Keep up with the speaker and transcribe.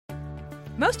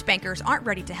Most bankers aren't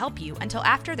ready to help you until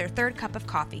after their third cup of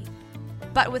coffee.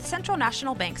 But with Central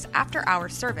National Bank's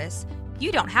after-hours service,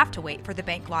 you don't have to wait for the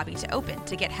bank lobby to open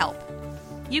to get help.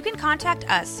 You can contact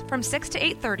us from 6 to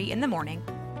 8:30 in the morning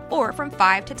or from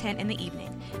 5 to 10 in the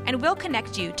evening, and we'll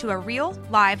connect you to a real,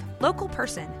 live, local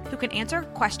person who can answer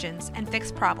questions and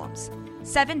fix problems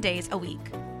 7 days a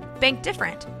week. Bank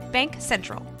different. Bank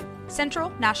Central. Central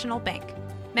National Bank.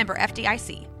 Member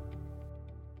FDIC.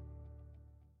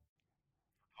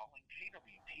 Calling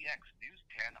KWTX News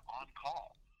 10 on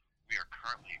call. We are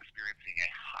currently experiencing a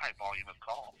high volume of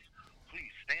calls.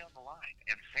 Please stay on the line,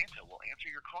 and Santa will answer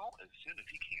your call as soon as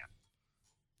he can.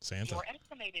 Santa. Your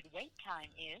estimated wait time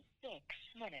is 6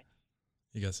 minutes.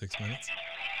 You got 6 minutes?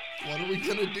 What are we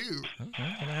going to do? Okay,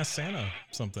 I'm going to ask Santa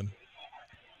something.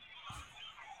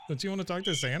 Don't you want to talk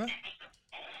to Santa?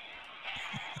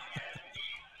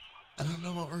 I don't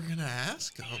know what we're going to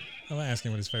ask him. I'm going to ask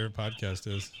him what his favorite podcast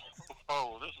is.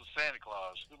 Oh, this is Santa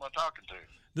Claus. Who am I talking to?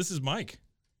 This is Mike.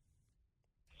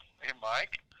 Hey,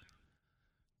 Mike.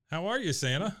 How are you,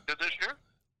 Santa? Good this year?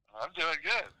 I'm doing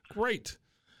good. Great.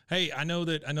 Hey, I know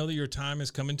that your time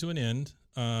is coming to an end.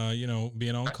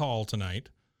 Being on call tonight.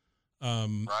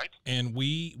 Right. And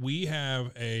we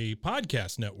have a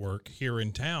podcast network here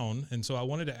in town, and so I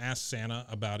wanted to ask Santa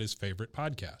about his favorite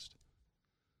podcast.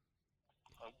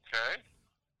 Okay.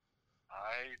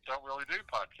 I don't really do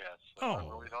podcasts, so I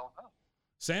really don't know.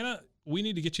 Santa, we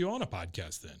need to get you on a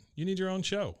podcast then. You need your own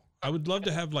show. I would love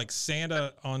to have like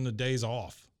Santa on the days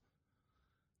off.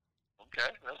 Okay,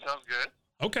 that sounds good.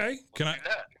 Okay.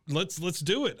 Let's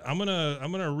do it. I'm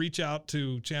gonna reach out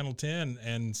to Channel 10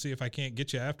 and see if I can't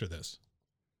get you after this.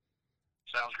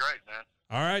 Sounds great, man.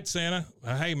 All right, Santa.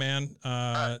 Hey man.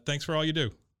 Right. Thanks for all you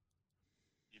do.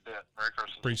 You bet. Merry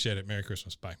Christmas. Appreciate it. Merry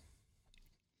Christmas. Bye.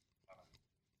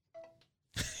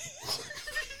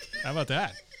 How about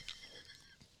that?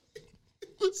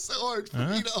 It was so hard for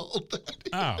me to hold that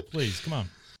in. Oh, please, come on.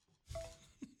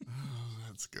 Oh,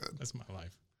 that's good. That's my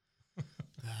life.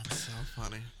 That's so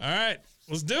funny. All right,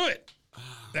 let's do it.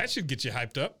 That should get you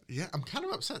hyped up. Yeah, I'm kind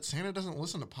of upset Santa doesn't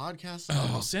listen to podcasts.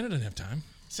 Oh, Santa doesn't have time.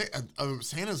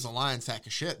 Santa's a lying sack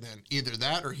of shit then. Either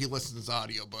that or he listens to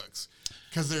audiobooks.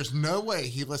 Because there's no way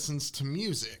he listens to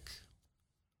music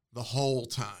the whole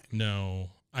time.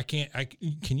 No, I can't.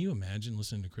 Can you imagine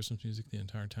listening to Christmas music the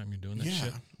entire time you're doing that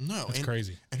shit? No. That's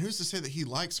crazy. And who's to say that he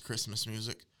likes Christmas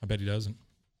music? I bet he doesn't.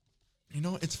 You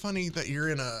know, it's funny that you're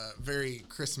in a very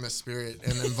Christmas spirit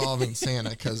and involving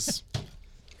Santa, because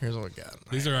here's what we got.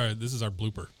 This is our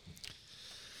blooper.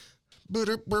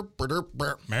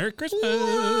 Burp. Merry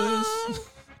Christmas.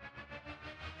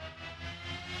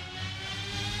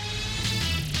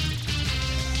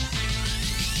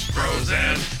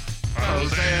 Frozen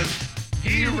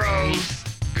heroes.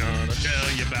 Gonna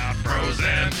tell you about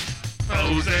Frozen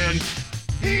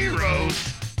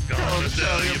heroes. Gonna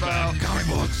tell you about comic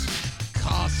books,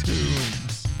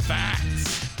 costumes,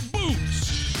 Facts,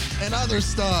 boots. and other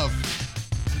stuff.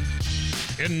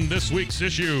 In this week's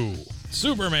issue,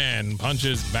 Superman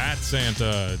punches Bat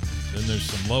Santa. Then there's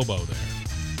some Lobo there.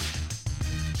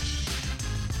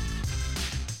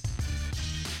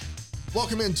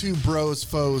 Welcome into Bros,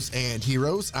 Foes, and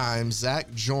Heroes. I'm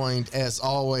Zach, joined as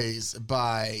always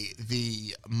by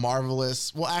the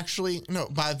marvelous, by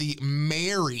the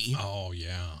merry Oh,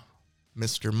 yeah.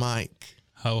 Mr. Mike.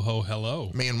 Ho, ho,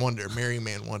 hello. Merry Man Wonder,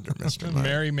 Mr. Mike.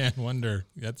 Merry Man Wonder.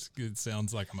 That's good.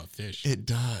 Sounds like I'm a fish. It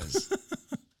does.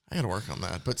 I got to work on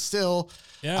that. But still,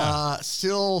 Yeah.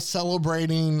 still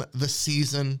celebrating the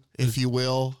season, if you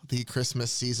will, the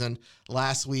Christmas season.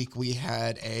 Last week we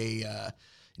had a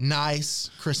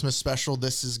nice Christmas special.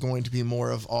 This is going to be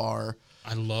more of our...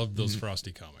 I love those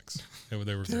Frosty comics. They were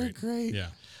They're great.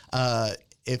 Yeah.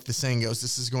 If the saying goes,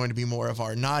 this is going to be more of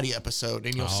our naughty episode,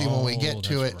 and you'll see when we get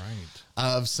to it right.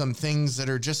 of some things that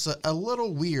are just a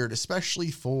little weird,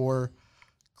 especially for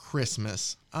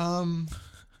Christmas.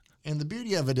 And the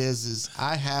beauty of it is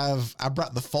I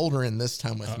brought the folder in this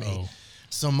time with me,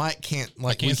 so Mike can't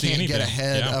we can't get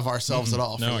ahead of ourselves at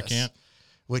all. No, I this, can't.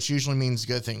 Which usually means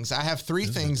good things. I have three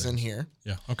things in here.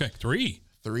 Yeah. Okay. 3.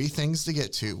 3 things to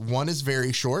get to. One is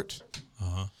very short.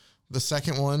 The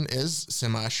second one is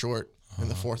semi-short. And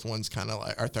the fourth one's kind of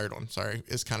like, our third one, sorry,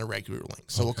 is kind of regular length.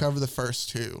 So we'll cover the first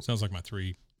 2. Sounds like my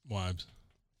 3 wives.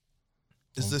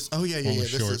 Is this? Oh, yeah. One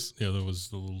was This short. is. The other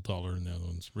was a little taller, and the other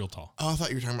one's real tall. Oh, I thought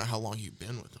you were talking about how long you've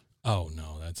been with them. Oh,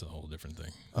 no, that's a whole different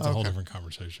thing. That's a whole different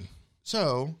conversation.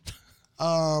 So,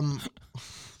 I'm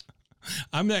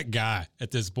that guy at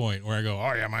this point where I go,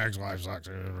 oh, yeah, my ex-wife sucks.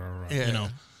 Yeah. You know?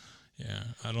 Yeah,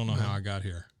 I don't know how I got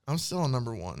here. I'm still on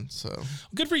number 1. So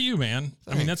Good for you, man.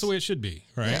 I mean, that's the way it should be,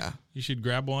 right? Yeah. You should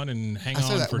grab one and hang I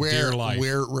say on that for dear life.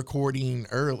 we're recording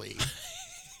early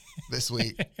this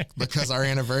week because our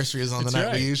anniversary is on the That's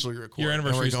night we right. usually record. Your and we're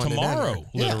anniversary is going to dinner. tomorrow,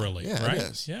 literally, Yeah, right? it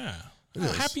is. Yeah. It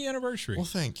is. Happy anniversary. Well,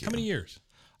 thank you. How many years?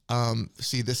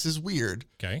 See, this is weird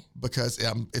Okay. because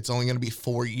it's only going to be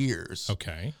 4 years.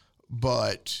 Okay.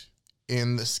 But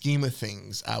in the scheme of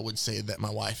things, I would say that my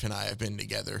wife and I have been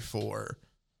together for,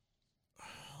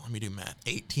 let me do math,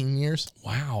 18 years.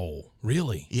 Wow.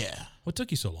 Really? Yeah. What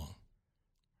took you so long?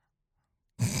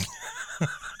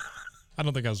 I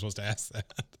don't think I was supposed to ask that.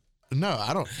 No,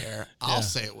 I don't care. I'll Yeah.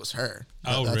 say it was her.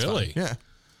 Oh, That's fine. really? Yeah.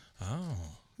 Oh.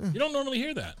 You don't normally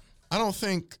hear that. I don't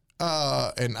think,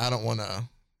 and I don't want to,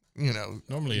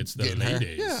 Normally it's the getting her.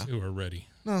 ladies Yeah. who are ready.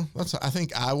 No, I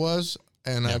think I was,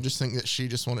 and Yeah. I just think that she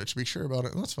just wanted to be sure about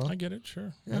it. And that's I fine. get it.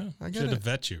 Sure. Yeah, I get She had to it.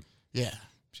 vet you. Yeah.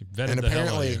 She vetted And the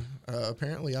hell out of you.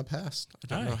 apparently I passed. I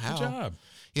don't know how. Good job.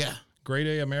 Yeah. Grade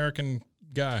A American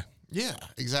guy. Yeah,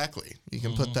 exactly. You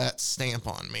can Mm-hmm. put that stamp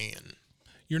on me and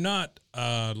You're not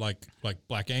like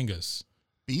Black Angus,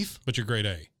 beef. but you're grade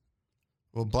A.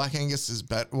 Well, Black Angus is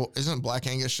better. Well, isn't Black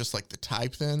Angus just like the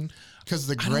type then? Because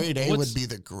the I don't- grade A what's- would be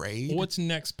the grade. What's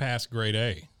next past grade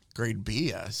A? Grade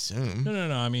B, I assume. No.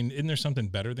 I mean, isn't there something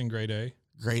better than grade A?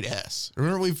 Grade S.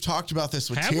 Remember we've talked about this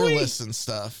with Have tier we? lists and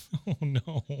stuff. Oh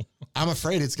no. I'm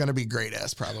afraid it's going to be grade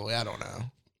S probably. I don't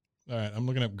know. All right, I'm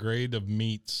looking up grade of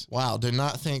meats. Wow, did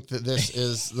not think that this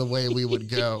is the way we would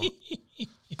go.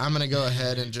 I'm going to go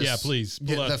ahead and just Yeah, please, pull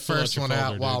get out- the pull out first your one out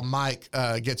folder, while dude. Mike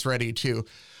gets ready too.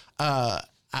 I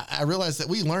realize that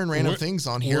we learn random things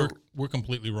on here. We're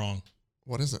completely wrong.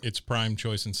 What is it? It's prime,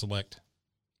 choice, and select.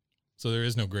 So there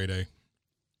is no grade A.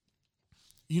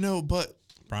 But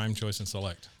Prime, choice, and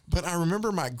select. I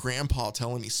remember my grandpa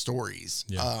telling me stories.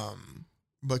 Yeah.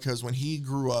 Because when he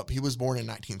grew up, he was born in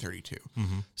 1932.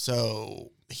 Mm-hmm.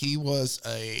 So he was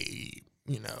a,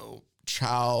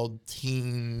 child,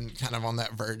 teen, kind of on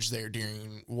that verge there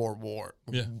during World War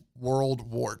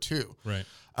II. Right.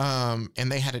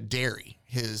 And they had a dairy,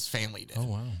 his family did. Oh,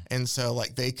 wow. And so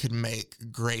like they could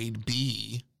make grade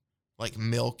B, like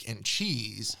milk and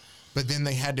cheese, but then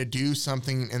they had to do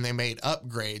something and they made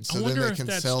upgrades. So I then wonder they if can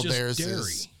that's sell just theirs dairy.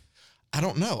 as, I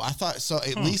don't know. I thought so.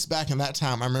 At least back in that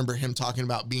time, I remember him talking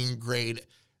about being grade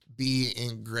B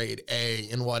and grade A,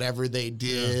 and whatever they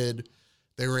did,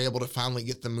 they were able to finally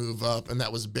get the move up, and that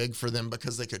was big for them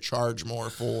because they could charge more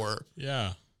for.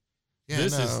 Yeah. Yeah,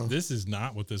 This is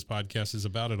not what this podcast is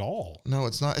about at all. No,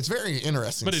 it's not. It's very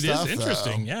interesting, But it stuff, is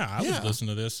interesting. though. Yeah, I Yeah. would listen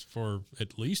to this for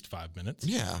at least 5 minutes.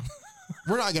 Yeah.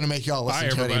 We're not going to make y'all Bye,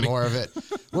 listen to any everybody. more of it.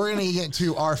 We're going to get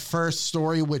to our first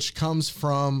story, which comes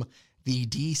from the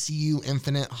DCU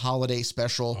Infinite Holiday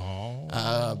Special.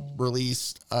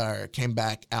 Released, came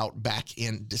back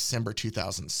in December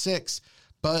 2006.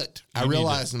 But I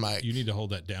realized, Mike, You need to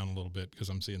hold that down a little bit because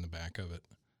I'm seeing the back of it.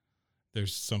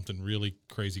 There's something really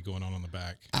crazy going on the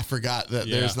back. I forgot that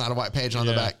Yeah. there's not a white page on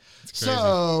the Yeah, back. it's crazy.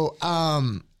 So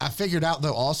I figured out,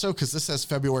 though, also, because this says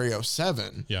February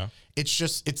 07. Yeah.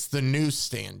 It's the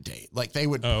newsstand date. Like they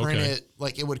would print okay. it,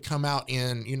 like it would come out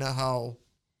in, you know how,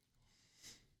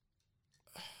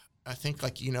 I think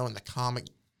like, in the comic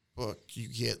book, you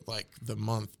get like the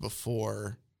month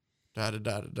before, I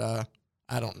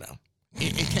don't know.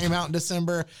 It came out in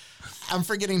December. I'm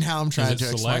forgetting how I'm trying Is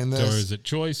it to select explain or this. is it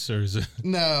choice or is it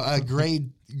No,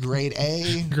 grade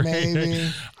A, maybe.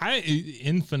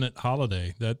 Infinite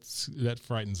Holiday? That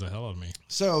frightens the hell out of me.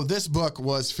 So this book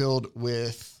was filled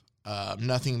with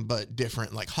nothing but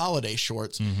different like holiday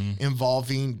shorts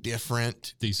involving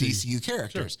different DCU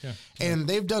characters. Sure, yeah. And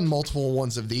they've done multiple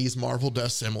ones of these. Marvel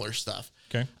does similar stuff.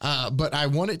 Okay. But I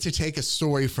wanted to take a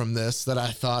story from this that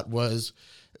I thought was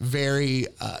very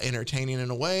entertaining in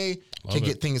a way to Love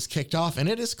get it. things kicked off. And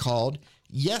it is called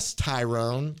Yes,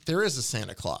 Tyrone, There is a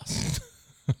Santa Claus.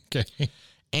 Okay.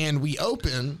 And we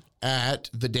open at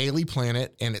the Daily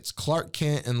Planet, and it's Clark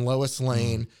Kent and Lois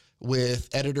Lane with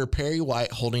editor Perry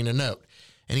White holding a note.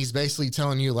 And he's basically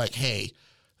telling you, like, hey,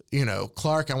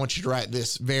 Clark, I want you to write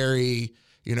this very,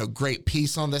 great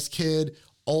piece on this kid.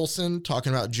 Olsen,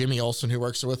 talking about Jimmy Olsen, who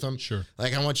works with him. Sure.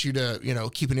 Like, I want you to,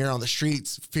 keep an ear on the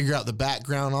streets, figure out the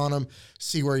background on him,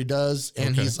 see where he does. And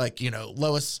Okay. he's like,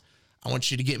 Lois, I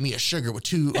want you to get me a sugar with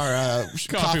two, or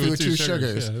coffee with two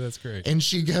sugars. Yeah, that's great. And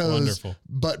she goes, Wonderful.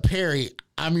 but Perry,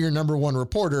 I'm your number one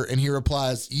reporter. And he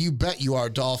replies, you bet you are,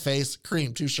 dollface,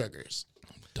 cream, 2 sugars.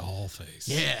 Doll face.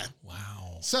 Yeah.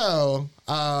 Wow. So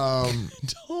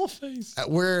Doll face.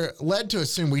 we're led to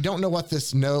assume we don't know what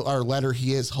this note or letter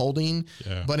he is holding,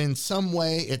 Yeah. but in some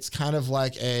way it's kind of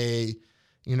like a,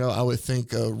 I would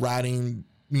think a writing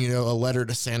a letter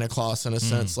to Santa Claus in a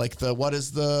sense. Like what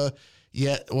is the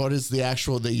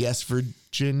actual Yes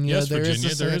Virginia? Yes, there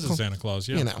Virginia, there is a Claus? Santa Claus.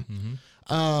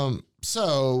 Yeah.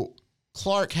 So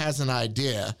Clark has an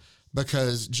idea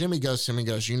because Jimmy goes to him and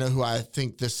goes, you know who I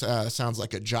think this sounds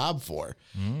like a job for?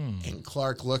 And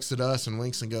Clark looks at us and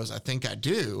winks and goes, I think I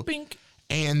do. Bink.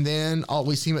 And then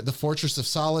we see him at the Fortress of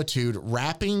Solitude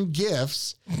wrapping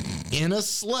gifts in a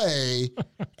sleigh.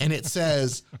 And it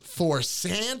says, for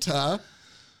Santa.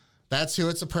 That's who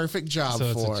it's a perfect job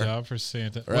So for. it's a job for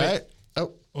Santa. Right?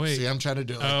 Wait. See, I'm trying to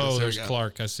do it like this. Oh, There there's we go.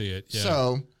 Clark. I see it. Yeah.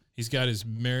 So he's got his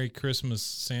Merry Christmas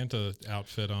Santa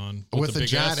outfit on with the a big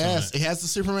giant on S. it. He has the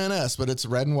Superman S, but it's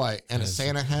red and white. And That's a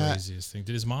Santa the hat. Craziest thing.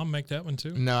 Did his mom make that one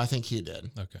too? No, I think he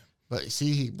did. Okay. But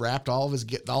see, he wrapped all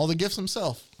the gifts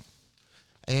himself.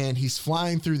 And he's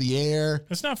flying through the air.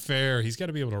 That's not fair. He's got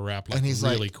to be able to rap like And he's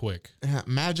really like- quick.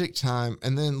 Magic time.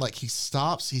 And then like he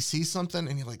stops, he sees something,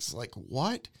 and he like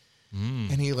what?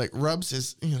 And he like rubs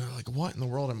his, like what in the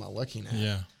world am I looking at?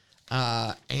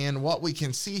 Yeah. And what we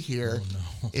can see here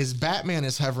is Batman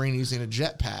is hovering using a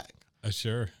jetpack.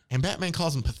 Sure. And Batman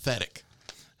calls him pathetic.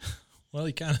 Well,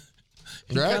 he kind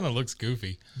Right? of looks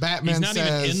goofy. Batman He's not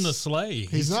says, even in the sleigh.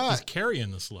 He's not. He's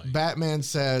carrying the sleigh. Batman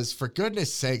says, for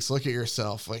goodness sakes, look at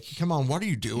yourself. Like, come on, what are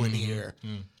you doing here?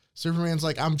 Superman's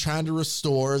like, I'm trying to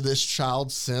restore this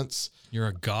child's sense You're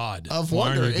a god. of Why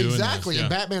wonder. are you doing Exactly. this?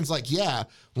 And Yeah. Batman's like, yeah,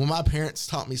 well, my parents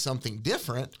taught me something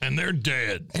different. And they're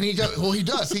dead. And he goes, well, he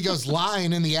does. He goes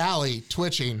lying in the alley,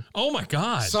 twitching. Oh my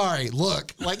God. Sorry,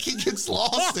 look, like he gets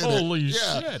lost in it. Holy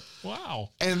Yeah. shit. Wow.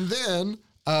 And then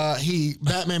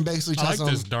Batman basically I tells like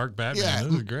him, this dark Batman. yeah,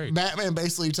 This is great. Batman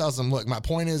basically tells him, look, my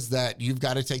point is that you've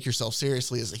got to take yourself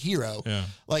seriously as a hero. Yeah.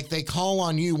 Like they call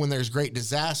on you when there's great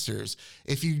disasters.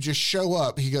 If you just show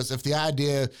up, he goes, if the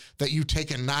idea that you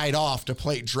take a night off to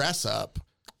play dress up,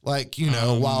 like,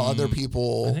 while other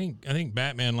people. I think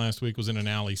Batman last week was in an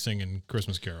alley singing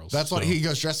Christmas carols. That's what he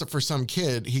goes, dress up for some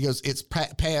kid. He goes, it's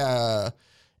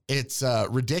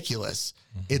ridiculous.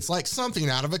 It's like something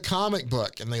out of a comic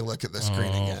book. And they look at the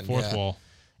screen again. Fourth Yeah. wall.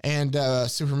 And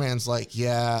Superman's like,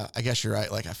 yeah, I guess you're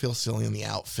right. Like, I feel silly in the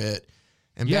outfit.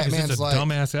 And Yeah, 'cause Batman's it's a like,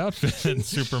 dumbass outfit in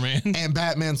Superman. and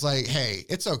Batman's like, hey,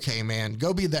 it's okay, man.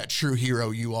 Go be that true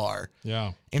hero you are.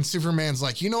 Yeah. And Superman's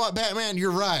like, you know what, Batman?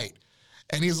 You're right.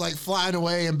 And he's like flying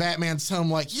away, and Batman's telling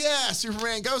him like, yeah,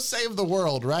 Superman, go save the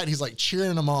world, right? He's like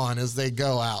cheering them on as they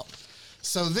go out.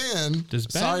 So then,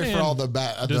 sorry for all the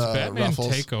Does Batman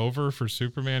ruffles. take over for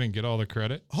Superman and get all the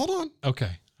credit? Hold on.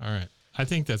 Okay. All right. I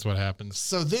think that's what happens.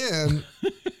 So then,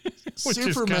 Which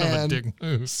is kind of a dick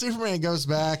move. Superman goes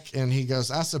back and he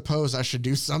goes, I suppose I should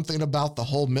do something about the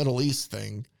whole Middle East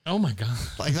thing. Oh my God.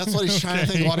 Like, that's what he's trying to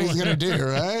think Okay. what he's going to do,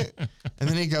 right? And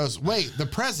then he goes, wait, the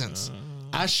presents.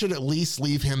 I should at least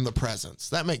leave him the presents.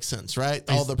 That makes sense, right?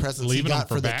 All the presents he leaving got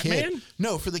them for the Batman? kid.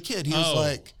 No, for the kid. He was Oh.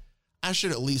 like, I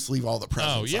should at least leave all the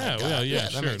presents. Oh, yeah. I got. Well, yeah,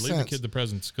 that sure. makes Leave the sense. kid the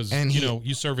presents because, And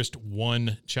you serviced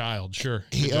one child. Sure.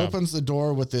 He Good job. opens the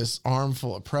door with this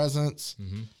armful of presents,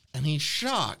 Mm-hmm. and he's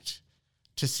shocked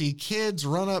to see kids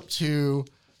run up to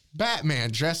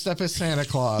Batman dressed up as Santa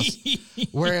Claus,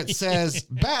 where it says,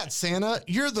 Bat Santa,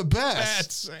 you're the best.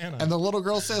 Bat Santa. And the little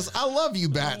girl says, I love you,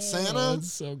 Bat Santa. Oh,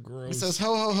 that's so gross. He says,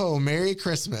 ho, ho, ho, Merry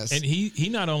Christmas. And he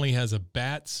not only has a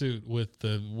bat suit with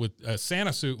a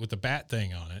Santa suit with the bat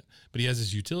thing on it, but he has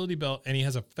his utility belt and he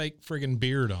has a fake friggin'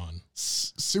 beard on.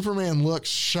 Superman looks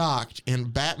shocked,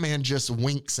 and Batman just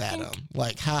winks at him,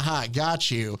 like, haha, got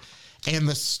you. And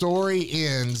the story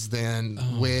ends then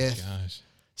with Gosh.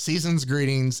 season's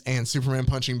greetings and Superman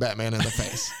punching Batman in the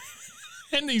face.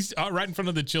 And he's right in front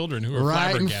of the children who are Right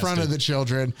in flabbergasted. front of the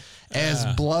children as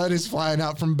blood is flying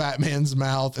out from Batman's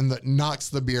mouth and that knocks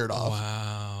the beard off.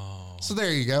 Wow. So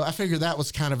there you go. I figured that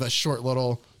was kind of a short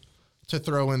little to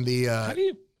throw in the How do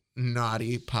you?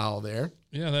 naughty pile there.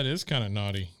 Yeah, that is kind of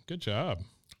naughty. Good job.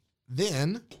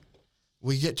 Then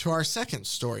we get to our second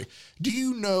story. Do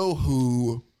you know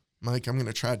who, Mike, I'm going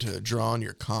to try to draw on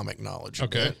your comic knowledge a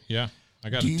Okay. bit. Yeah. I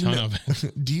got Do a you ton know- of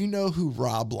it. Do you know who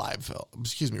Rob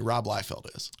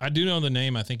Liefeld is? I do know the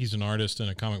name. I think he's an artist and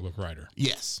a comic book writer.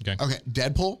 Yes. Okay.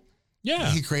 Deadpool.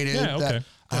 Yeah. He created Yeah, okay. that.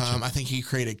 I think he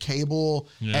created Cable,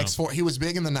 Yeah. X4. He was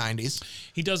big in the 90s.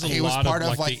 He does a He was lot part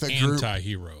of of, like like, the the group-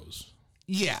 anti-heroes.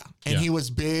 Yeah. And Yeah. he was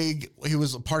big. He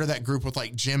was a part of that group with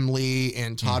like Jim Lee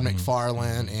and Todd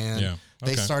McFarlane. And Yeah.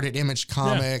 they Okay. started Image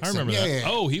Comics. Yeah, I remember and, that.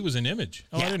 Oh, he was in Image.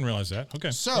 Oh, Yeah. I didn't realize that.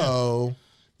 Okay. So,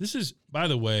 This is, by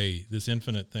the way, this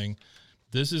Infinite thing,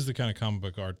 this is the kind of comic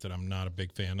book art that I'm not a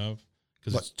big fan of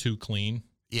because What? it's too clean.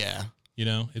 yeah. You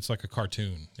know, it's like a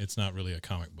cartoon. It's not really a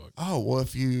comic book. Oh, well,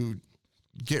 if you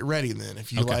get ready then,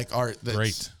 if you Okay. like art that's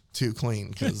Great. too clean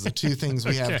because the two things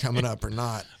we have coming up are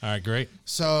not. All right, great.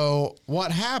 So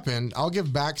what happened, I'll give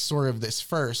backstory of this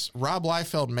first. Rob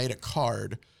Liefeld made a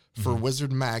card for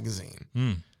Wizard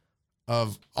Magazine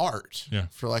of art. Yeah.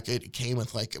 For like, it came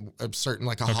with like a certain,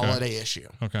 like a holiday issue.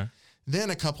 Okay. Then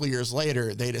a couple of years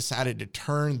later, they decided to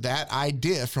turn that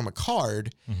idea from a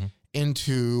card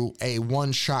into a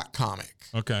one-shot comic.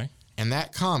 Okay. And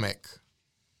that comic,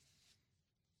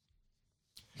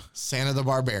 Santa the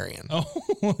Barbarian.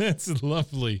 Oh, that's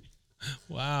lovely.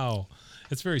 Wow.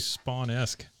 It's very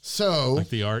Spawn-esque, So, like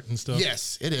the art and stuff.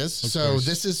 yes, it is. Looks So very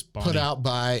this is put Spawn-y. out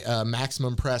by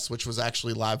Maximum Press, which was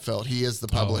actually Liefeld. He is the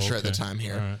publisher at the okay. time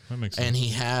here. All right, that makes sense. And he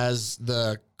has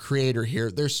the creator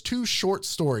here. There's 2 short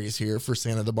stories here for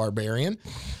Santa the Barbarian.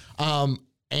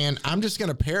 And I'm just going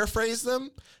to paraphrase them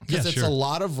because Yeah, it's sure. a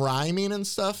lot of rhyming and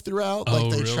stuff throughout. Like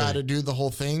Oh, they really? try to do the whole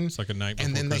thing. It's like a night And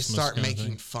before then they Christmas start kind of making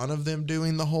thing. fun of them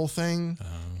doing the whole thing. Oh,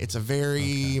 It's a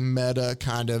very meta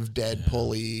kind of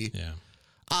Deadpool-y. yeah.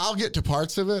 I'll get to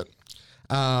parts of it.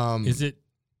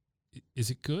 Is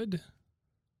it good?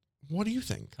 What do you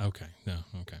think? Okay. No.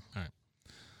 Okay. All right.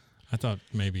 I thought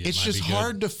maybe It's might just be good.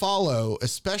 hard to follow,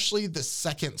 especially the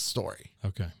second story.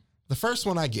 Okay. The first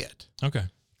one I get. Okay.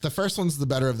 The first one's the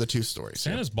better of the 2 stories.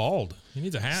 Santa's bald. He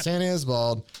needs a hat. Santa is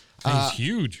bald. And he's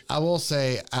huge. I will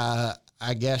say, I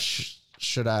guess,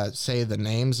 should I say the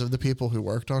names of the people who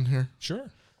worked on here?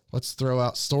 Sure. Let's throw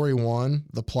out story 1.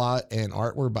 The plot and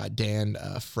art were by Dan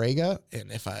Frega.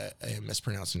 And if I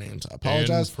mispronounce the names, I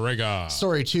apologize. And Frega.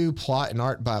 Story 2, plot and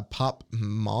art by Pop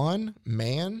Man.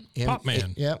 Pop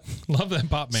Man. Yep. Love that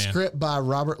Pop Man. Script by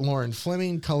Robert Lauren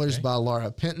Fleming. Colors by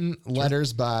Laura Penton.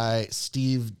 Letters by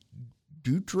Steve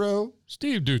Dutro.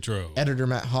 Steve Dutro. Editor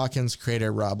Matt Hawkins.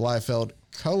 Creator Rob Liefeld.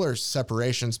 Color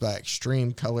separations by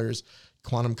Extreme Colors,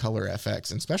 Quantum Color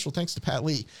FX. And special thanks to Pat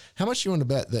Lee. How much you want to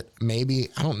bet that maybe,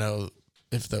 I don't know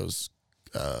if those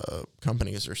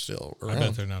companies are still I around.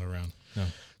 bet they're not around. No.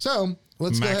 So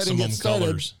let's go ahead and Maximum get started.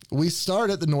 Colors. We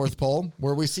start at the North Pole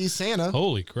where we see Santa.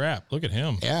 Holy crap. Look at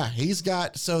him. Yeah, he's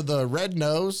got, so the red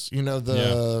nose, you know, the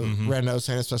Yeah, mhm. red nose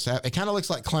Santa's supposed to have, it kind of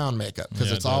looks like clown makeup because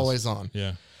Yeah, it it's does. always on.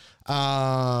 Yeah.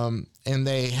 And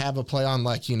they have a play on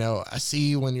like, you know, I see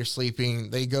you when you're sleeping.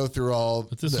 They go through all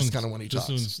But this one's kind of when he this talks.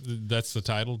 one's that's the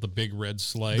title, The Big Red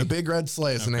Sleigh. The Big Red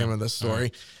Sleigh is the Okay. name of the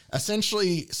story.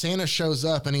 Essentially, Santa shows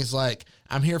up and he's like,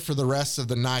 I'm here for the rest of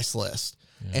the nice list.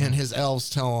 And his elves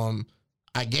tell him,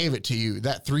 I gave it to you.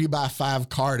 That 3x5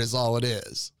 card is all it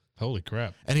is. Holy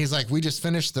crap. And he's like, we just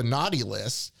finished the naughty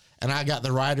list and I got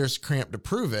the writer's cramp to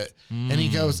prove it. And he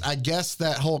goes, I guess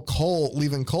that whole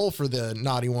leaving coal for the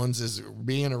naughty ones is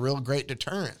being a real great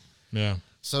deterrent. Yeah.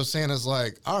 So Santa's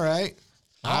like, all right,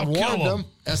 I I'll kill warned 'em. them.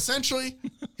 Essentially,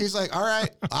 he's like, all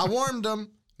right, I warned them.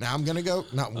 Now I'm going to go,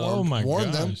 not warned, Oh my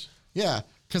warn them. gosh. Yeah,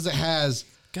 because it has,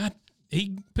 God,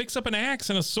 he picks up an axe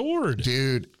and a sword.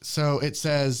 dude, so it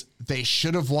says they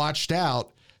should have watched out.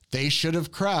 They should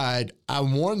have cried. I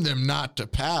warned them not to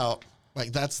pout.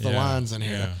 Like that's the Yeah, lines in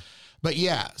here. yeah. But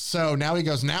yeah, so now he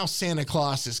goes, now Santa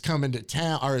Claus is coming to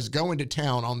town or is going to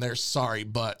town on their sorry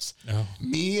butts. Oh.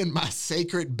 Me and my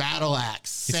sacred battle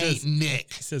axe, He Saint says-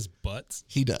 Nick. He says butts.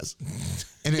 He does.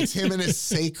 And it's him and his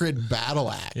sacred battle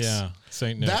axe. Yeah.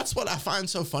 Saint Nick. That's what I find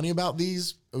so funny about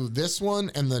this one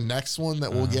and the next one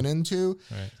that we'll get into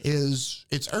Right. is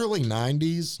it's early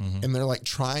 90s and they're like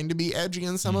trying to be edgy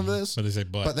in some of this, But they say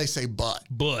butt. but they say butt.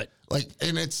 Butt. Like,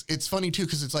 and it's funny too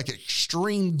because it's like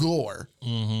extreme gore,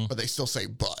 but they still say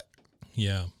butt.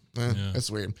 Yeah. Eh, Yeah. That's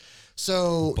weird.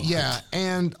 So yeah,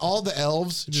 and all the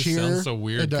elves It just cheer. sounds so It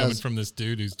weird does. coming from this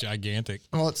dude who's gigantic.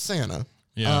 Well, it's Santa.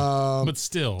 Yeah. But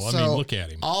still, I mean, look at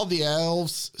him. All the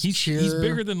elves cheer. He's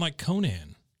bigger than like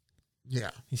Conan.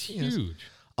 Yeah, He's he is. huge.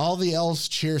 All the elves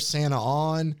cheer Santa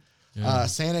on.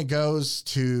 Santa goes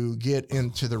to get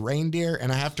into the reindeer,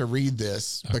 and I have to read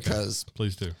this because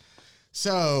Please do.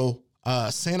 so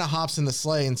Santa hops in the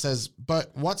sleigh and says,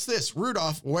 "But what's this,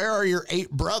 Rudolph? Where are your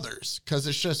 8 brothers?" Because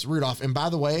it's just Rudolph. And by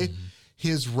the way,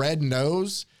 his red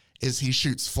nose is he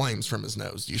shoots flames from his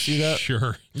nose. Do you see that?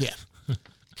 Sure. Yeah,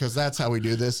 because that's how we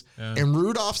do this. And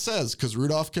Rudolph says, because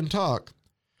Rudolph can talk,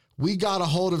 we got a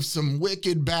hold of some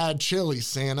wicked bad chili,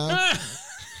 Santa.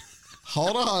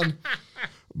 Hold on.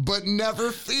 But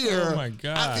never fear. Oh, my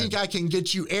God. I think I can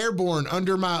get you airborne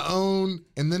under my own.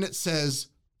 And then it says,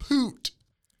 poot.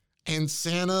 And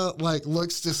Santa like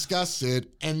looks disgusted.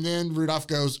 And then Rudolph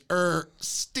goes,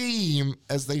 steam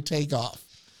as they take off.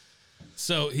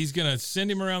 So he's going to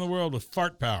send him around the world with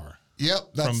fart power Yep,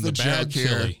 that's from the the bad joke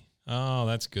here. chili. Oh,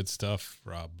 that's good stuff,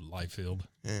 Rob Liefeld.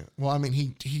 Yeah. Well, I mean,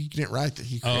 he didn't write that.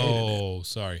 He created it. Oh,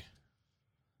 sorry.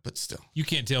 but still. You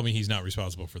can't tell me he's not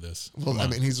responsible for this. Well, Come I on.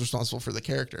 mean, he's responsible for the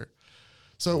character.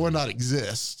 So it would not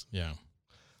exist. Yeah.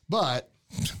 But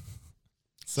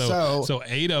So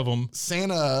 8 of them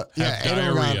Santa, have 8 of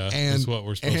them diarrhea and, is what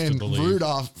we're supposed to and believe.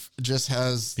 Rudolph just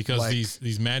has because like,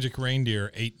 these magic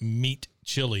reindeer ate meat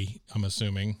chili, I'm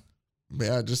assuming.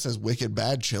 yeah, it just says wicked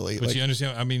bad chili. But Like, you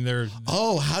understand? I mean,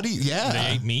 oh, how do you? they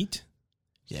Yeah, ate meat.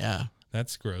 yeah,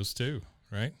 That's gross too,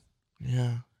 right?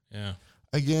 yeah. Yeah.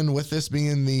 Again, with this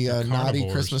being the They're naughty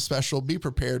carnivores. Christmas special, be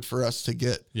prepared for us to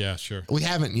get. Yeah, sure. We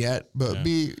haven't yet, but Yeah.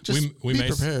 be just we be may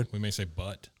prepared. we may say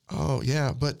but. Oh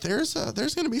yeah, but there's going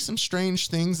to be some strange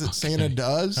things that Santa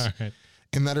does All right.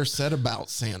 and that are said about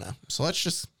Santa. So let's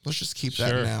just keep that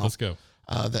Sure. now. Let's go.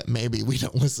 That maybe we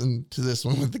don't listen to this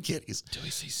one with the kitties. Do we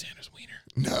see Santa's wiener?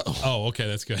 No, Oh, okay,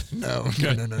 that's good. no,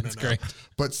 Good. no. That's great.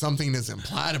 But something is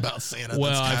implied about Santa.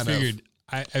 Well, that's I kind of- figured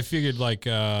I figured like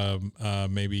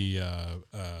maybe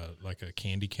like a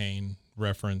candy cane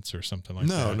reference or something like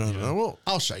No, that. no, you no. know? Well,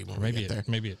 I'll show you when we Maybe get there.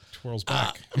 maybe it twirls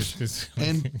back. It's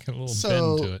And got a little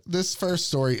so bend to it. this first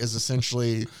story is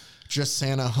essentially just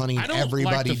Santa hunting I don't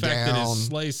everybody like the fact that down. his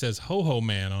sleigh says "Ho Ho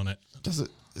Man" on it. Does it?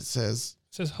 It says.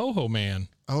 It says "Ho Ho Man."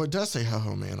 Oh, it does say Ho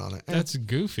Ho Man on it. That's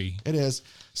goofy. It is.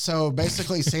 So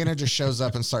basically, Santa just shows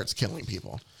up and starts killing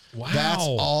people. Wow. That's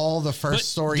all the But first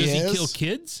story does is. he kill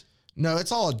kids? No,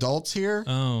 it's all adults here.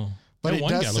 Oh, But that it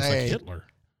one does guy looks say- like Hitler.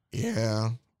 Yeah.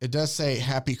 It does say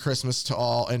Happy Christmas to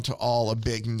all, and to all a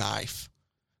big knife,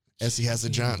 as he has a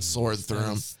giant sword through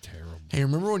him. That's terrible. Hey,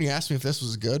 remember when you asked me if this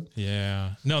was good?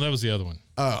 Yeah. No, that was the other one.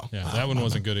 Oh. Yeah, that one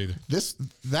wasn't good either.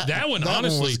 That One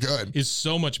honestly was good. is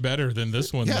so much better than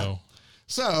this one Yeah. though.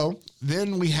 So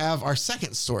then we have our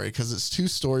second story, because it's 2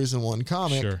 stories in one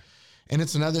comic. Sure. And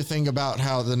it's another thing about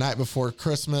how the night before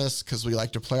Christmas, because we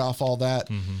like to play off all that.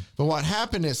 Mm-hmm. But what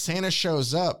happened is Santa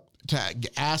shows up to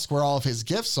ask where all of his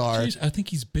gifts are, Jeez, I think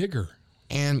he's bigger.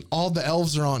 and all the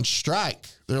elves are on strike.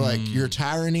 They're like, "You're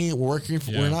tyranny. Yeah.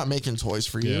 We're not making toys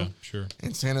for you." Yeah, sure.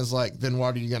 And Santa's like, "Then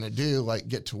what are you gonna do? Like,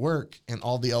 get to work?" And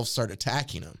all the elves start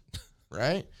attacking him,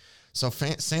 right? So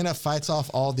Santa fights off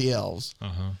all the elves.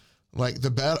 Like the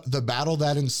battle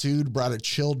that ensued brought a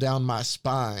chill down my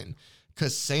spine,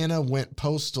 because Santa went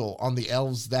postal on the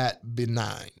elves that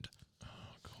benigned.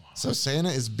 So Santa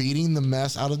is beating the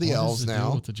mess out of the elves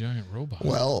now. with the giant robot.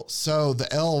 Well, so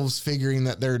the elves, figuring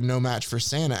that they're no match for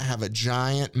Santa, have a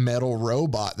giant metal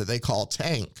robot that they call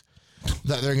Tank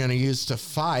that they're going to use to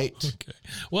fight. Okay.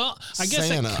 Well, I guess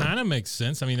Santa. that kind of makes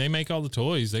sense. I mean, they make all the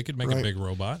toys. They could make a Right. big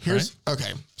robot. Here's right?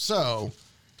 okay. So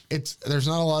there's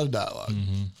not a lot of dialogue,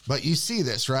 but you see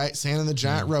this, right? Santa the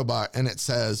giant robot, and it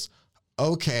says,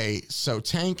 "Okay, so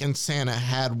Tank and Santa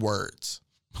had words."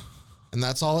 And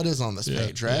that's all it is on this Yeah,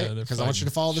 page, right? yeah, they're Because I want you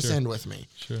to fighting. follow this Sure. end with me.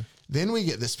 Sure. Then we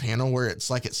get this panel where it's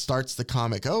like it starts the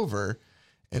comic over,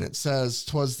 and it says,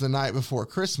 "'Twas the night before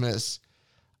Christmas.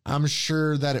 I'm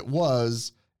sure that it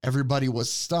was. Everybody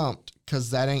was stumped,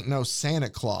 because that ain't no Santa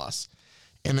Claus."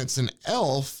 And it's an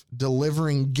elf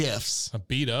delivering gifts. A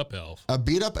beat up elf. A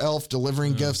beat up elf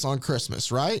delivering gifts on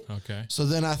Christmas, right? Okay. So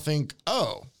then I think,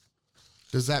 oh,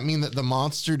 does that mean that the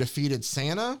monster defeated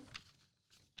Santa?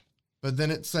 But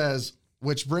then it says,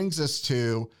 which brings us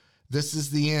to, "This is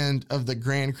the end of the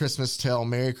grand Christmas tale.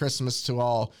 Merry Christmas to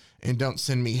all, and don't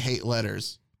send me hate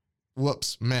letters."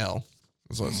 Whoops, mail.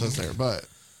 That's what it says there. But,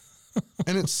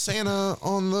 and it's Santa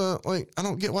on the, like, I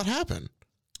don't get what happened.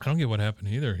 I don't get what happened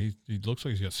either. He looks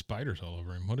like he's got spiders all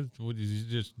over him. What is he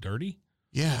just dirty?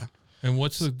 Yeah. And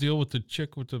what's the deal with the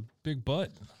chick with the big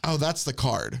butt? Oh, that's the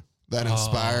card that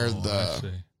inspired Oh, I the,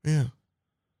 see. yeah.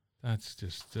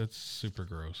 That's super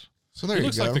gross. So there It you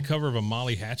looks go. like the cover of a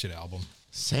Molly Hatchet album.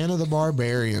 Santa the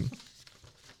Barbarian.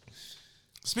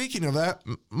 Speaking of that,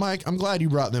 Mike, I'm glad you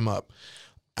brought them up.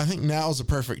 I think now is the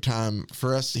perfect time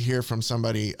for us to hear from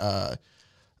somebody.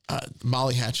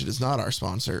 Molly Hatchet is not our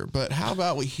sponsor, but how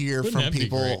about we hear Wouldn't from that be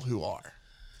people great? who are?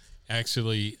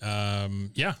 Actually,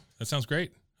 yeah, that sounds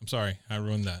great. I'm sorry, I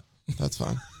ruined that. That's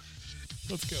fine.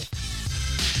 Let's go.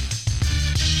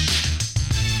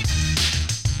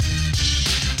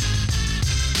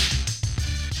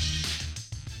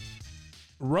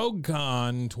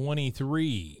 RogueCon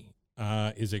 23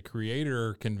 is a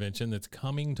creator convention that's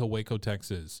coming to Waco,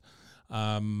 Texas.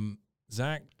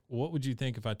 Zach, what would you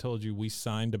think if I told you we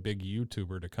signed a big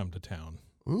YouTuber to come to town?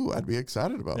 Ooh, I'd be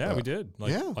excited about that. Yeah, we did.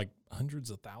 Yeah. Like hundreds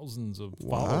of thousands of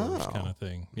Wow. followers kind of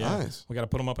thing. Yeah. Nice. We got to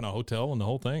put them up in a hotel and the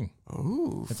whole thing.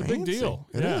 Ooh, It's a big fancy. deal.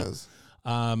 It Yeah. is.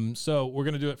 So we're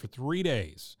going to do it for 3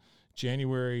 days,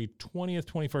 January 20th,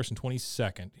 21st, and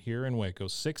 22nd here in Waco,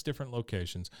 6 different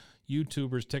locations,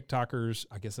 YouTubers, TikTokers,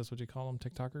 I guess that's what you call them,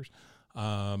 TikTokers,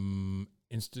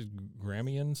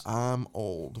 Instagramians. I'm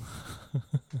old.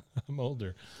 I'm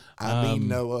older. I mean,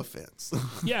 no offense.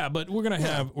 Yeah, but we're gonna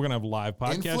have live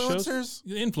podcast shows. Influencers?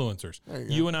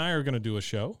 Influencers. You go. And I are gonna do a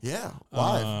show. Yeah,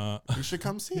 live. You should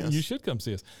come see us. You should come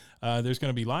see us. There's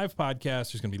gonna be live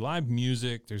podcasts. There's gonna be live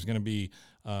music. There's gonna be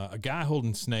a guy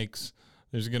holding snakes.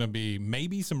 There's gonna be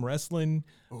maybe some wrestling.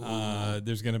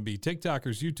 There's gonna be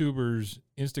TikTokers, YouTubers,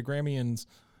 Instagramians.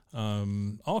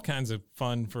 All kinds of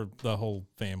fun for the whole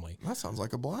family. That sounds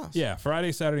like a blast. Yeah,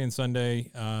 Friday, Saturday, and Sunday,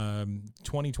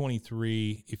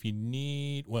 2023. If you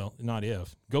need, well, not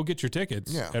if, go get your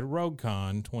tickets at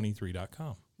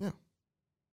RogueCon23.com. Yeah.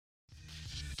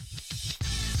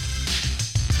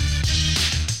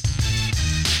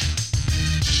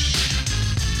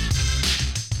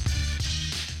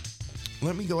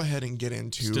 Let me go ahead and get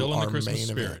into Still in the our Christmas main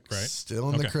spirit, event. right? Still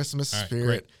in the Christmas All right, spirit.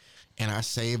 great. And I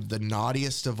saved the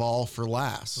naughtiest of all for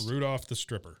last. Rudolph the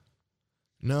Stripper.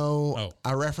 No, Oh.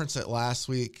 I referenced it last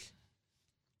week.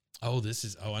 Oh,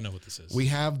 I know what this is. We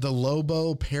have the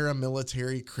Lobo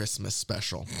Paramilitary Christmas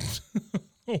Special.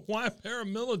 Why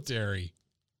paramilitary?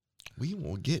 We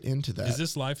will get into that. Is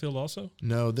this Liefeld also?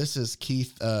 No, this is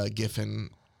Keith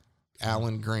Giffen,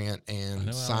 Alan Grant, I know and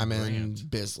Alan Simon Grant.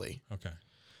 Bisley.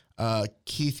 Okay.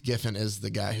 Keith Giffen is the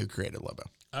guy who created Lobo.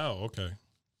 Oh, okay.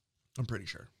 I'm pretty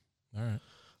sure. All right.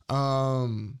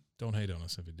 Don't hate on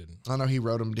us if you didn't. I know he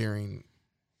wrote them during,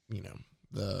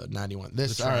 the 91. The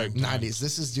trying 90s. times.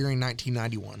 This is during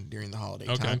 1991, during the holiday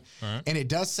Okay. time. All right. And it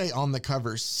does say on the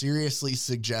cover, seriously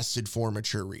suggested for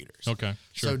mature readers. Okay.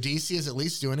 Sure. So DC is at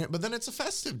least doing it, but then it's a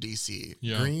festive DC.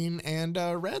 Yeah. Green and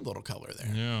red little color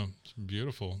there. Yeah. It's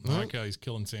beautiful. I like how he's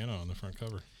killing Santa on the front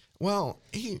cover. Well,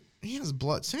 he has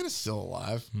blood. Santa's still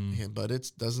alive, but it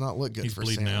does not look good He's for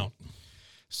bleeding Santa. out.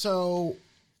 So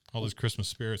All his Christmas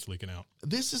spirits leaking out.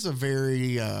 this is a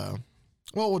very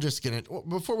we'll just get it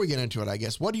before we get into it. I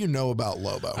guess. What do you know about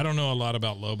Lobo? I don't know a lot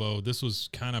about Lobo. This was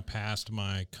kind of past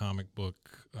my comic book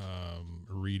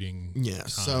reading. Yeah. time.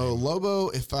 So Lobo,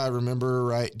 if I remember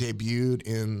right, debuted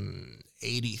in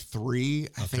 '83.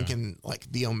 I think Okay. in like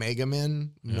the Omega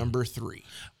Men number 3.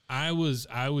 I was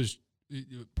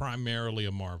primarily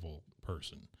a Marvel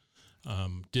person.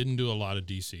 Didn't do a lot of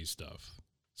DC stuff.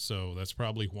 So that's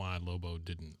probably why Lobo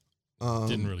didn't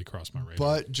really cross my radar.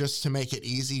 But just to make it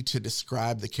easy to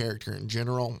describe the character in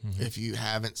general, if you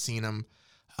haven't seen him,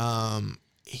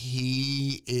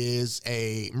 he is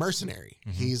a mercenary.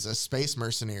 He's a space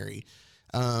mercenary.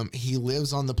 He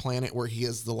lives on the planet where he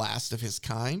is the last of his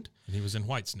kind. And he was in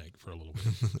Whitesnake for a little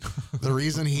bit. The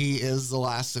reason he is the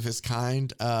last of his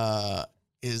kind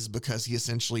is because he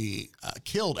essentially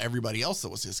killed everybody else that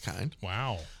was his kind.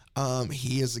 Wow.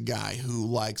 He is a guy who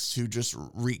likes to just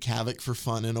wreak havoc for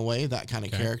fun in a way, that kind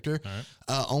of character. All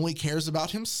right. Only cares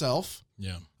about himself.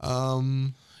 Yeah.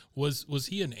 Um, Was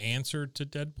he an answer to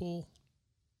Deadpool?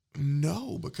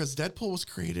 No, because Deadpool was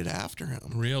created after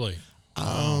him. Really?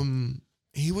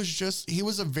 He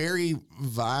was a very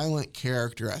violent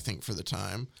character, I think, for the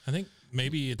time. I think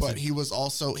maybe it's. But he was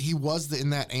in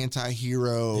that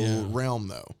anti-hero realm,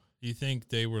 though. You think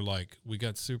they were like, we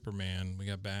got Superman, we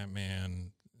got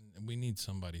Batman, we need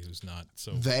somebody who's not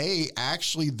so. They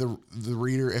actually, the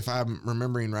reader, if I'm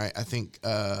remembering right, I think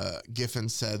Giffen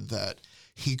said that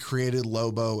he created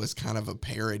Lobo as kind of a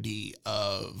parody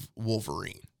of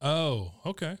Wolverine. Oh,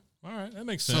 okay. All right. That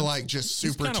makes sense. So like just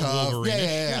He's super kinda tough.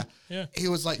 Wolverine-ish. Yeah. He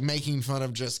was like making fun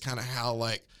of just kind of how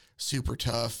like super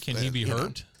tough. Can that, he be you know,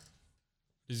 hurt?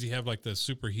 Does he have like the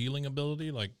super healing ability?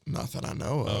 Like, Not that I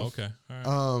know of. oh, okay.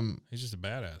 All right. He's just a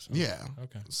badass. Huh? Yeah.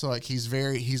 Okay. So like he's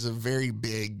a very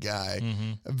big guy,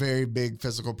 a very big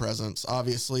physical presence.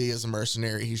 Obviously, as a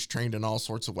mercenary, he's trained in all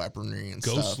sorts of weaponry and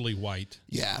stuff. Ghostly white.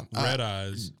 Yeah. Red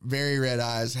eyes. Very red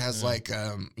eyes. Has like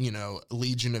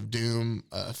Legion of Doom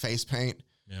face paint.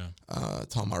 Yeah.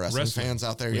 To all my wrestling fans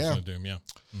out there, Legion of Doom, yeah.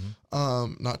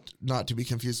 not to be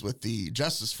confused with the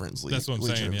Justice Friends League. That's what I'm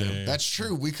Legion saying. of Yeah, Doom. yeah, yeah. That's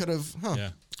true. We could have. Yeah.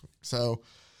 So,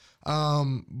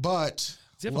 but Does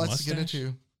he have a let's get mustache?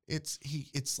 into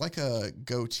it's like a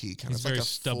goatee kind He's of. very like a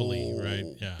stubbly, full right?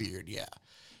 Yeah. beard. Yeah.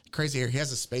 Crazy hair. He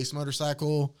has a space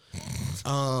motorcycle,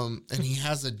 and he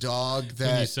has a dog When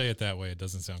you that, say it that way, it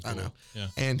doesn't sound cool. I know. Yeah.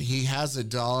 and he has a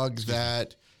dog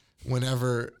that,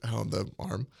 whenever the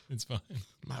arm, It's fine.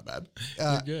 my bad.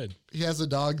 You're good. He has a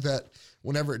dog that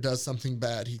whenever it does something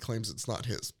bad, he claims it's not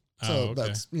his. So Oh, okay.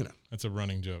 that's, That's a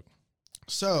running joke.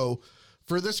 So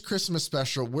for this Christmas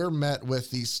special, we're met with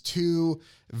these two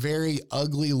very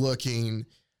ugly looking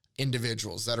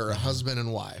individuals that are a husband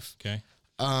and wife. Okay.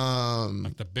 Um,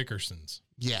 Like the Bickersons.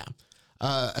 yeah.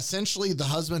 Essentially, the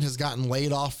husband has gotten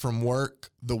laid off from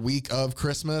work the week of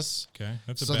Christmas. Okay,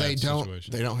 that's a So bad they don't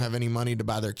situation. they don't have any money to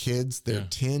buy their kids. Their Yeah.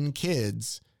 10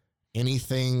 kids,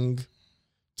 anything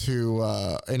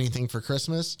for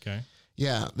Christmas. Okay.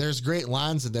 Yeah, there's great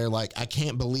lines in there like, I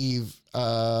can't believe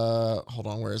hold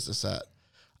on, where is this at?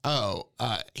 Oh,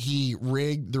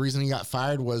 the reason he got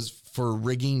fired was for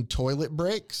rigging toilet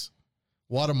breaks.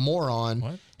 What a moron.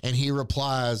 What? And he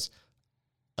replies,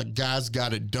 a guy's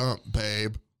got a dump,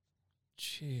 babe.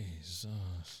 Jesus.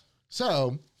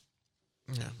 So,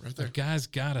 yeah, right The there, guy's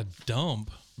got a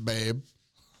dump. babe.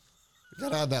 You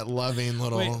gotta have that loving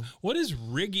little. Wait, what is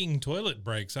rigging toilet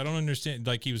breaks? I don't understand.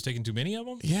 Like he was taking too many of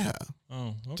them? Yeah,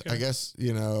 Oh, okay. I guess,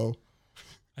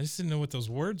 I just didn't know what those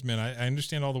words meant. I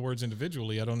understand all the words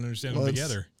individually. I don't understand Well, them it's-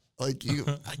 together. like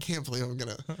I can't believe I'm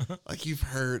gonna, like you've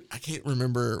heard, I can't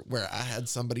remember where I had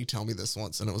somebody tell me this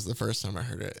once and it was the first time I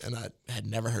heard it and I had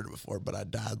never heard it before, but I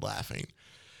died laughing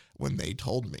when they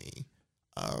told me,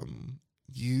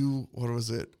 what was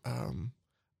it?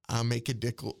 I make a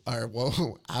nickel, or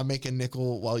whoa, I make a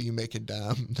nickel while you make a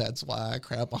dime. That's why I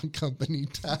crap on company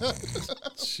time.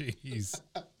 Jeez.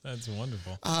 That's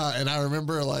wonderful. And I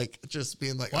remember like just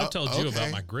being like, Well, I told you about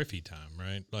okay. my Griffey time,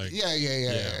 right? Like, Yeah. we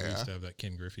used to have that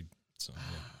Ken Griffey song.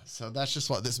 Yeah. So that's just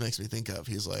what this makes me think of.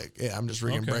 He's like, yeah, I'm just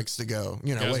rigging Okay. breaks to go,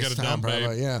 Guys waste got a time, dump, babe.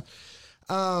 probably. Yeah.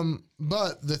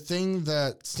 But the thing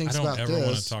that I stinks don't about ever want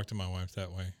to this, talk to my wife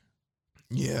that way.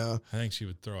 yeah. I think she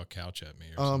would throw a couch at me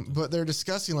or something. But they're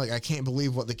discussing like, I can't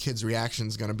believe what the kids' reaction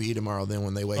is going to be tomorrow. Then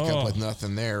when they wake Oh. up with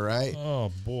nothing there, right?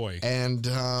 Oh, boy. And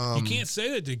you can't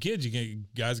say that to kids.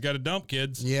 Guys got to dump,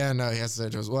 kids. Yeah, no, he has to say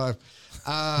it to his wife.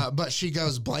 But she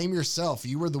goes, blame yourself.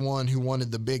 You were the one who wanted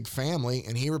the big family.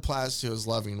 And he replies to his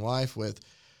loving wife with,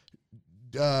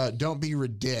 don't be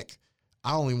ridic.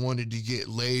 I only wanted to get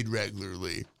laid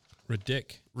regularly.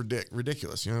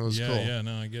 Ridiculous. It was Yeah, cool. yeah,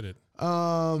 no, I get it.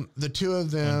 The two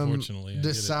of them Unfortunately, I get it.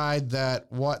 decide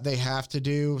that what they have to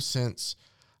do since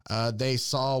they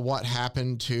saw what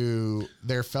happened to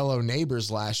their fellow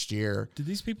neighbors last year. Did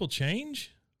these people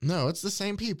change? No, it's the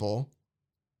same people.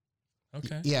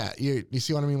 Okay. Yeah, you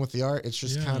see what I mean with the art? It's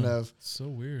just Yeah, kind of so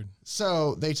weird.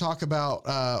 so they talk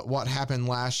about what happened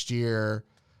last year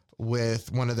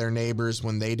with one of their neighbors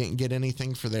when they didn't get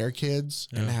anything for their kids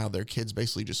and Yeah. how their kids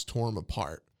basically just tore them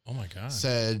apart. Oh my God.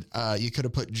 Said you could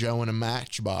have put Joe in a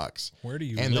matchbox. Where do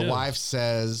you And live? the wife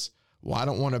says, well, I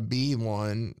don't want to be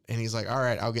one. And he's like, all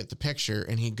right, I'll get the picture.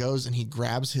 And he goes and he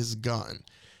grabs his gun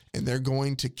and they're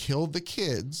going to kill the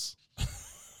kids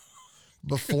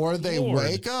before they Lord.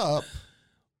 wake up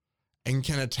and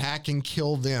can attack and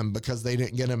kill them because they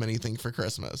didn't get them anything for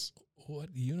Christmas. What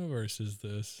universe is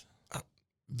this?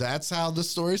 That's how the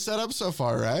story's set up so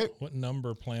far, right? What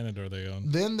number planet are they on?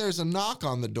 Then there's a knock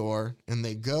on the door and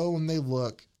they go and they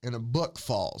look and a book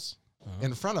falls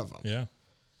in front of them. Yeah.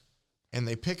 And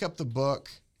they pick up the book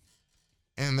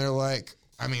and they're like,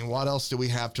 I mean, what else do we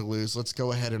have to lose? Let's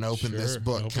go ahead and open this Sure.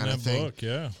 book Open kind of that thing. book,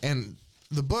 yeah. And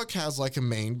the book has like a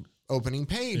main opening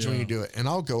page when Yeah. you do it. And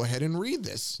I'll go ahead and read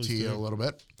this Please to you do. a little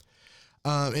bit.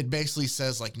 It basically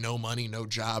says like no money, no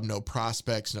job, no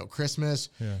prospects, no Christmas.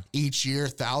 Yeah. Each year,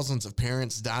 thousands of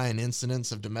parents die in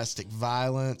incidents of domestic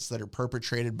violence that are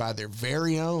perpetrated by their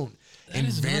very own and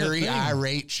is not a very thing.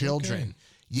 irate children. Okay.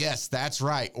 Yes, that's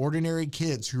right. Ordinary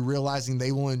kids who realizing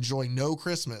they will enjoy no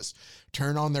Christmas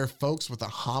turn on their folks with a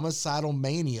homicidal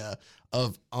mania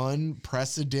of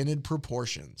unprecedented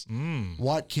proportions.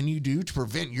 What can you do to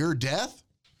prevent your death?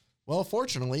 Well,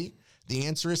 fortunately, the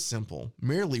answer is simple.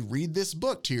 Merely read this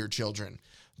book to your children.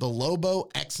 The Lobo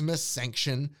Xmas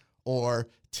Sanction, or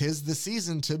 'Tis the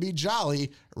Season to Be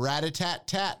Jolly,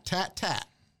 Rat-a-tat-tat-tat-tat.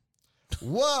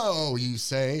 Whoa, you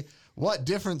say. What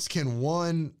difference can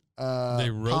one They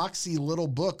wrote- poxy little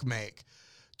book make?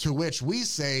 To which we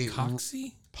say...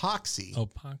 Coxie? Poxy. Oh,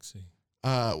 Poxy.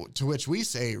 To which we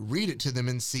say, read it to them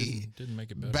and see. Didn't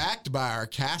make it better. Backed by our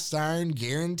cast iron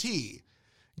guarantee.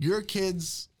 Your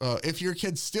kids, if your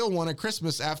kids still want a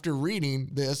Christmas after reading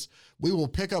this, we will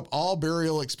pick up all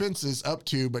burial expenses up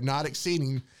to, but not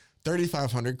exceeding,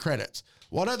 3,500 credits.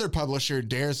 What other publisher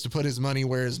dares to put his money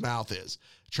where his mouth is?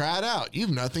 Try it out. You've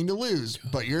nothing to lose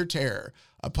but your terror.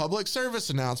 A public service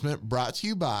announcement brought to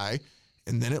you by,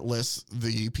 and then it lists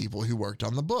the people who worked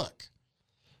on the book.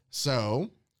 So,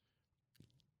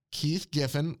 Keith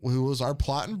Giffen, who was our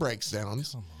plot and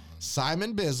breakdowns,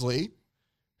 Simon Bisley,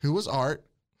 who was art,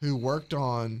 who worked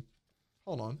on,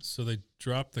 hold on. So they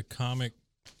dropped the comic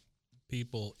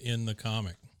people in the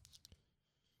comic.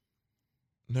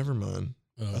 Never mind.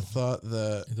 Oh, I thought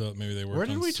I thought maybe they were. Where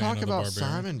did we talk about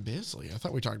Simon Bisley? I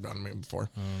thought we talked about him maybe before.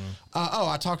 I don't know.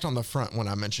 I talked on the front when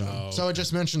I mentioned him. Oh, So it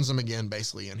just mentions him again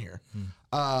basically in here.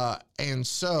 And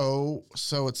so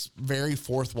it's very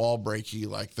fourth wall breaky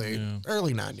like the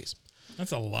early 90s.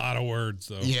 That's a lot of words,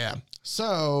 though. Yeah.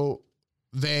 So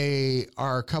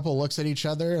a couple looks at each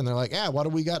other and they're like, yeah, what do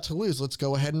we got to lose? Let's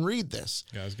go ahead and read this.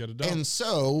 Guys got a dog. And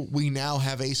so we now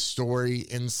have a story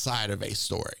inside of a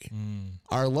story.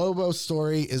 Our Lobo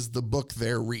story is the book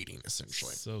they're reading,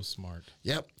 essentially. So smart.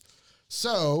 Yep.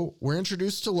 So we're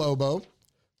introduced to Lobo,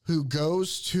 who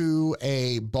goes to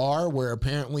a bar where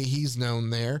apparently he's known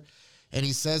there. And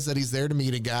he says that he's there to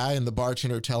meet a guy, and the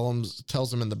bartender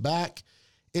tells him in the back,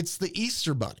 it's the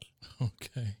Easter Bunny.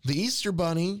 Okay. The Easter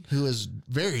Bunny, who is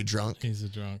very drunk, He's a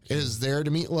drunk. is there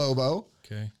to meet Lobo.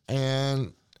 Okay.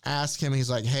 And ask him, he's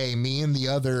like, hey, me and the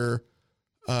other,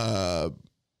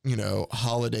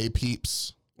 holiday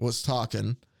peeps was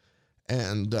talking.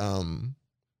 And,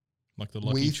 Like the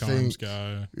Lucky Charms think-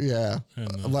 guy. yeah,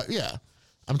 And yeah.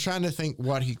 I'm trying to think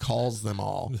what he calls them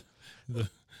all.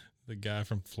 the guy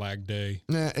from Flag Day.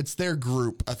 Nah, it's their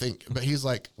group, I think. But he's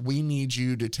like, we need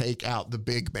you to take out the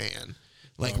big man.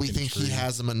 Like, we Fucking think he tree.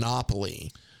 has a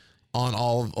monopoly on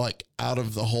all of, like, out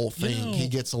of the whole thing. know- He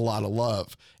gets a lot of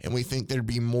love. And we think there'd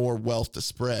be more wealth to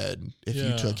spread if you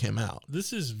Yeah. took him out.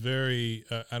 This is very,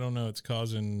 I don't know, it's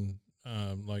causing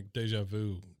like deja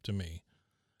vu to me.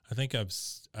 I think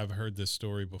I've heard this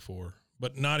story before,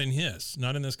 but not in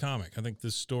this comic. I think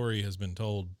this story has been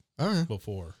told Okay.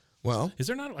 before. Well, Is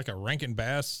there not like a Rankin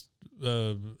Bass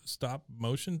stop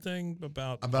motion thing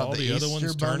about about all the other Easter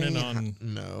ones Bunny, turning on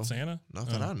no, Santa? not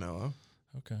that Oh, I know of.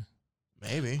 Okay.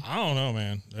 Maybe. I don't know,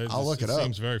 man. I'll look it up.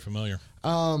 Seems very familiar.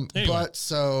 Anyway. He's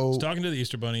So talking to the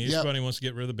Easter Bunny. Easter Yep. Bunny wants to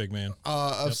get rid of the big man.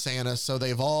 of Yep. Santa, so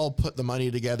they've all put the money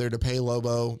together to pay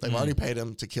Lobo. They've already paid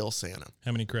him to kill Santa.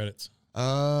 How many credits?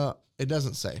 It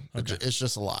doesn't say. Okay. It's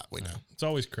just a lot. We know. It's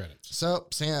always credits. So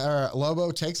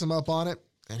Lobo takes him up on it,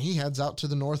 and he heads out to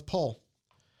the North Pole.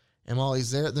 And while he's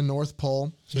there at the North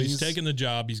Pole, So he's taking the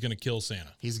job. He's going to kill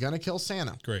Santa. he's gonna kill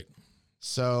Santa. Great.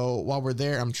 So while we're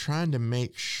there, I'm trying to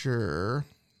make sure.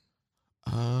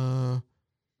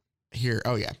 Here.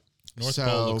 Oh yeah. North So,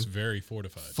 Pole looks very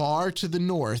fortified. Far to the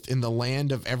north, in the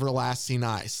land of everlasting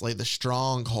ice, lay the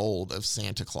stronghold of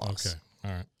Santa Claus. Okay.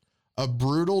 All right. A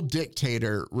brutal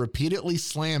dictator repeatedly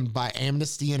slammed by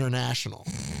Amnesty International.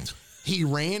 He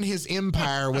ran his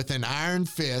empire with an iron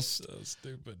fist. So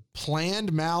stupid.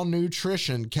 Planned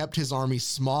malnutrition kept his army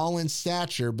small in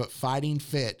stature, but fighting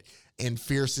fit and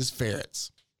fierce as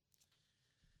ferrets.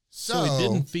 So he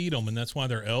didn't feed them, and that's why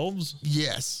they're elves?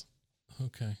 Yes.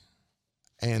 Okay.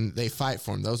 And they fight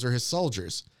for him. Those are his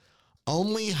soldiers.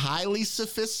 Only highly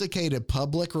sophisticated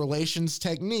public relations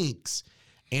techniques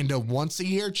and a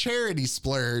once-a-year charity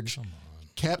splurge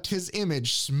kept his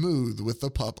image smooth with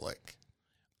the public.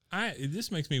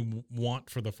 This makes me want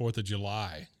for the 4th of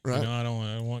July. Right. You know, I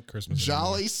don't want Christmas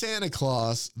Jolly anymore. Santa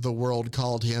Claus, the world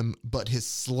called him, but his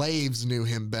slaves knew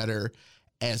him better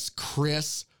as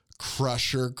Chris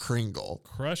Crusher Kringle.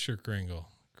 Crusher Kringle.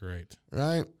 Great.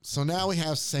 Right? So now we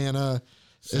have Santa.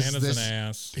 Santa's an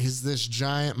ass. He's this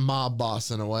giant mob boss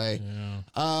in a way.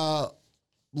 Yeah.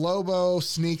 Lobo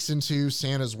sneaks into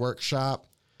Santa's workshop.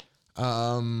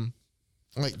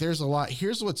 Like there's a lot.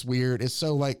 Here's what's weird. It's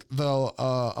so like the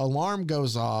alarm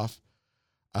goes off.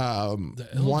 elves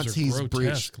Once are he's grotesque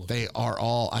breached, looking. they are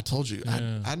all. I told you.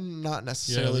 Yeah. I'm not Yeah,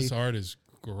 necessarily. this art is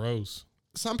gross.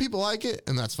 Some people like it,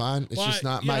 and that's fine. It's just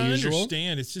not my I usual.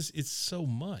 understand. It's so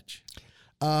much.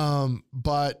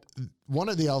 But one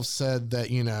of the elves said that,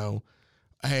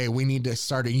 hey, we need to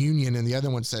start a union. And the other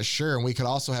one says, sure. And we could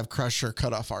also have Crusher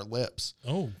cut off our lips.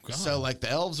 Oh, God. So like the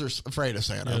elves are afraid of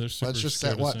Santa. Yeah, they're super Let's just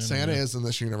scared say of what Santa, Santa yeah. is in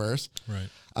this universe. Right.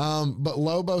 But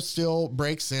Lobo still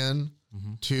breaks in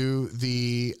Mm-hmm. to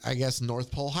the, I guess,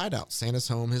 North Pole hideout. Santa's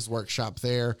home, his workshop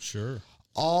there. Sure.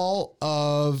 All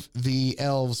of the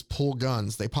elves pull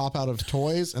guns. They pop out of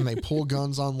toys and they pull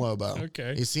guns on Lobo.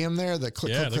 Okay. You see them there? The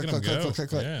click, Yeah, click, look click, at click, them click, go. click,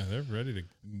 click. Yeah, they're ready to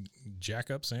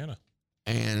jack up Santa.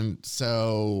 And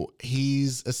so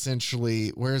he's essentially,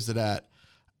 where's it at?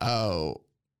 Oh,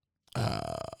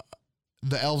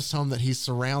 the elf's home that he's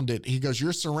surrounded. He goes,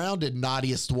 you're surrounded,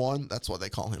 naughtiest one. That's what they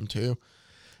call him too.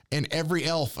 And every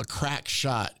elf, a crack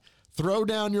shot. Throw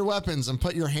down your weapons and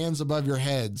put your hands above your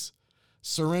heads.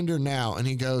 Surrender now. And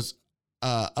he goes,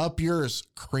 up yours,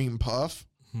 cream puff.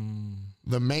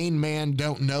 The main man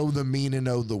don't know the meaning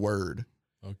of the word.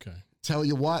 Okay. Tell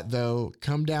you what, though,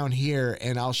 come down here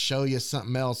and I'll show you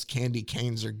something else candy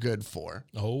canes are good for.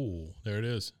 Oh, there it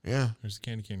is. Yeah, There's the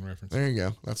candy cane reference. there you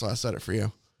go. That's why I said it for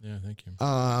you. Yeah, thank you.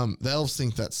 The elves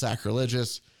think that's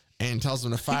sacrilegious and tells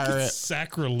them to fire it.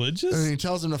 Sacrilegious? And he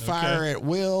tells them to fire at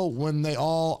will when they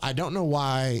all, I don't know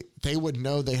why, they would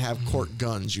know they have court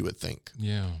guns, you would think.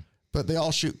 Yeah. But they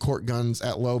all shoot court guns at It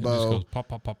just Lobo. goes pop,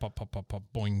 pop, pop, pop, pop, pop, pop,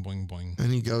 boing, boing, boing.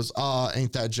 And he goes, "Oh,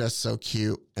 ain't that just so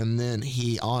cute?" And then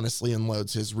he honestly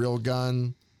unloads his real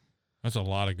gun. That's a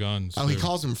lot of guns. Oh, he too.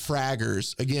 calls them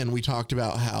fraggers. Again, we talked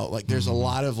about how like there's a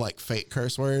lot of like fake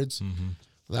curse words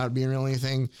without being really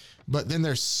anything. But then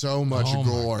there's so much Oh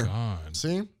gore. my God.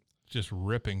 See? Just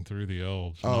ripping through the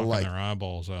elves, Oh, knocking like, their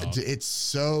eyeballs out. It's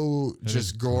so That just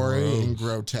is gory and gross.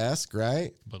 grotesque,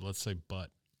 right? But let's say butt.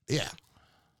 Yeah.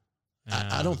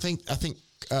 I don't think, I think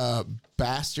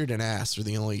bastard and ass are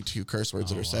the only two curse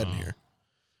words that are said in here.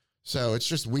 So it's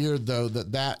just weird though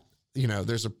that, you know,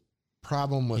 there's a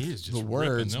problem with He is just the words,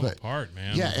 ripping them but apart,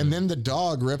 man. yeah. And then the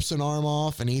dog rips an arm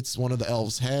off and eats one of the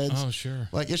elves' heads. Oh, sure.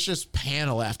 Like it's just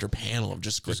panel after panel of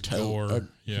just, Just gore.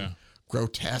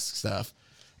 grotesque stuff.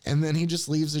 And then he just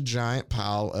leaves a giant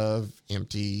pile of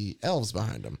empty elves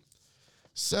behind him.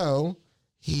 So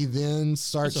he then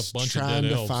starts That's a bunch of trying dead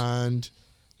to elves. find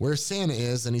where Santa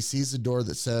is, and he sees a door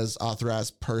that says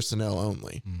authorized personnel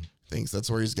only. Thinks that's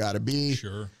where he's got to be.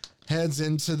 Sure. Heads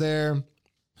into there,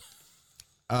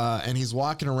 and he's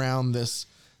walking around this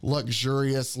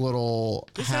luxurious little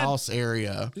house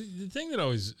area. The thing that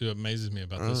always amazes me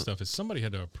about this stuff is somebody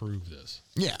had to approve this.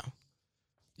 Yeah.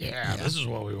 Yeah, this is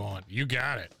what we want. You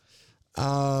got it.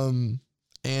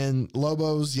 And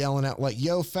Lobo's yelling out like,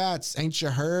 "Yo, Fats, ain't you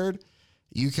heard?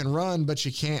 You can run, but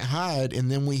you can't hide."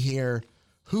 And then we hear,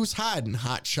 "Who's hiding,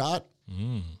 hot shot?"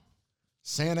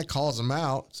 Santa calls him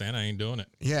out. Santa ain't doing it.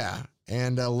 Yeah.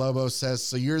 And Lobo says,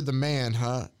 "So you're the man,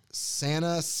 huh?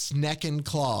 Santa Sneckin'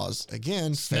 Claus."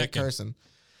 Again, fake Sneckin'. person.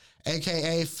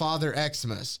 AKA Father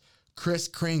Xmas, Kris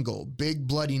Kringle, Big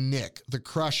Bloody Nick, the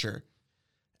Crusher.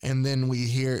 And then we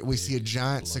see a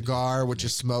giant cigar with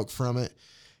just smoke from it.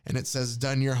 And it says,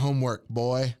 "Done your homework,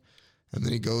 boy." And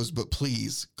then he goes, "But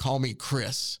please call me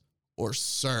Chris or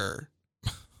Sir.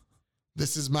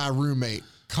 This is my roommate,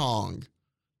 Kong.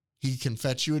 He can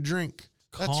fetch you a drink."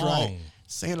 That's right. Kong.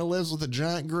 Santa lives with a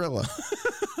giant gorilla.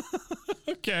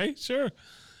 Okay, sure.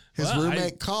 His Well,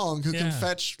 roommate, Kong, who can yeah.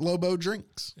 fetch Lobo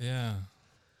drinks. Yeah.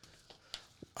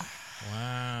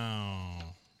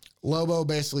 Wow. Lobo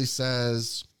basically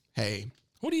says, "Hey,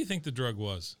 What do you think the drug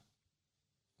was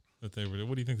that they were?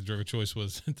 What do you think the drug of choice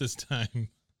was at this time?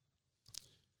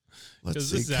 let's Because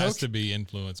see. this has Coke- to be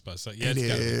influenced by something. Yeah, it it's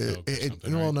got to is. be Coke or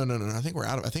something, Well, right? no. I think we're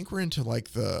out of. I think we're into like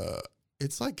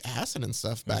it's like acid and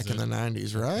stuff back in it? the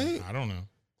 90s, right? I don't know.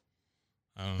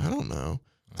 I don't know.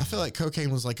 I feel like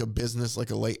cocaine was like a business, like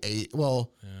a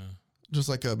Yeah. just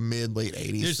like a late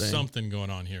 80s There's thing. something going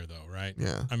on here, though, right?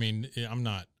 Yeah. I mean,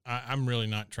 I'm really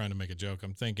not trying to make a joke.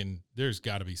 I'm thinking there's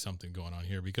got to be something going on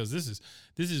here because this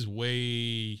is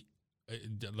way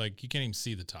like you can't even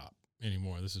see the top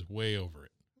anymore. This is way over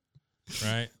it,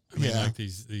 right? I mean, Yeah. like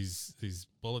these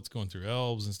bullets going through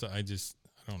elves and stuff. I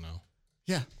don't know.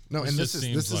 Yeah. No, This and just this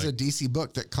seems is a like- DC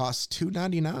book that costs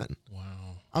 $2.99. Wow.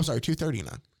 I'm sorry,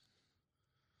 $2.39.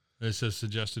 This is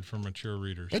suggested for mature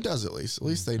readers. It does at least. At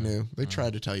least they knew. They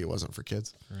tried to tell you it wasn't for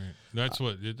kids. Right. That's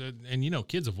and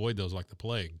kids avoid those like the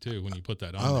plague too when you put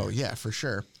that on. Oh, there. yeah, for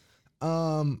sure.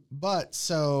 But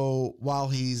so while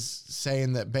he's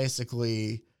saying that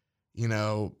basically, I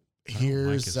don't here's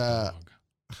like his dog.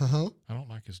 I don't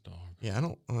like his dog. yeah, I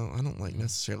don't like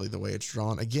necessarily the way it's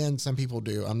drawn. Again, some people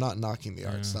do. I'm not knocking the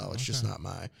art Yeah, style. It's just okay. not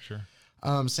my. Sure.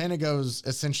 Santa goes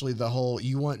essentially the whole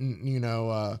you want,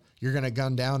 you're going to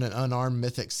gun down an unarmed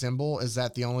mythic symbol. Is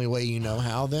that the only way you know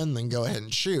how then? Then go ahead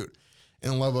and shoot.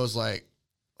 And Lobo's like,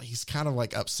 he's kind of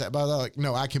like upset by that. Like,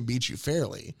 no, I can beat you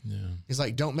fairly. Yeah. He's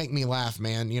like, don't make me laugh,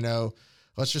 man.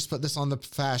 Let's just put this on the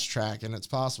fast track and it's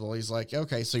possible. He's like,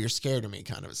 okay, so you're scared of me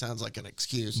kind of. It sounds like an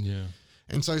excuse. Yeah.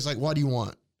 And so he's like, what do you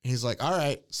want? He's like, all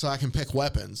right, so I can pick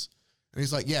weapons. And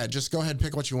he's like, yeah, just go ahead and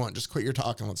pick what you want. Just quit your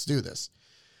talking. Let's do this.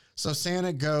 So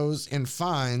Santa goes and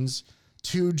finds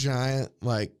two giant,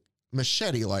 like,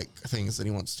 machete-like things that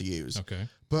he wants to use. Okay.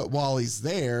 But while he's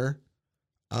there,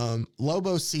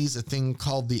 Lobo sees a thing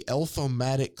called the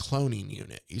Elfomatic Cloning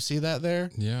Unit. You see that there?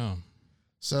 Yeah.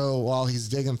 So while he's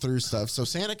digging through stuff, so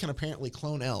Santa can apparently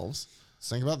clone elves. Let's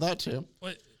think about that too.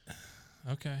 What?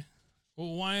 Okay.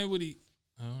 Well, why would he?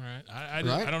 All right.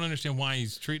 Right? I don't understand why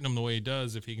he's treating them the way he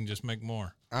does if he can just make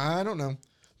more. I don't know.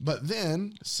 But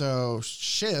then, so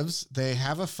Shivs, they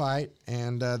have a fight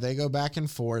and they go back and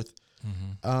forth.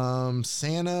 Mm-hmm.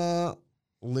 Santa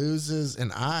loses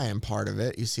an eye in part of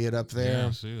it. You see it up there. Yeah,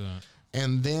 I see that.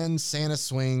 And then Santa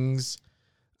swings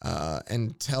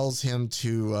and tells him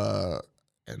to,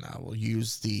 and I will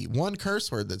use the one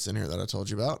curse word that's in here that I told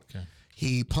you about. Okay.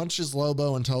 He punches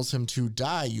Lobo and tells him to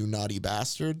die, you naughty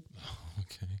bastard.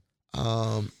 Okay.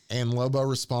 And Lobo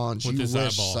responds, With you his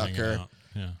wish, eyeball hanging sucker. out.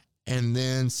 Yeah. And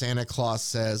then Santa Claus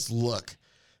says, look,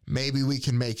 maybe we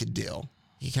can make a deal.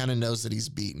 He kind of knows that he's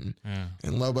beaten. Yeah.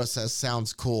 And Lobo says,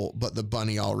 sounds cool, but the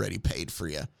bunny already paid for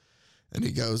you. And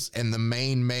he goes, and the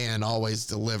main man always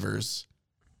delivers.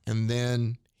 And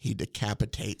then he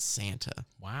decapitates Santa.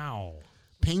 Wow.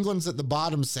 Penguins at the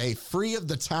bottom say, free of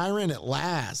the tyrant at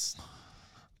last.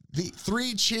 The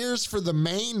 3 cheers for the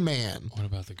main man. What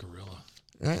about the gorilla?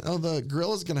 Right? Oh, the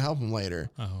gorilla's going to help him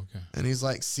later. Oh, okay. And he's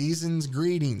like, season's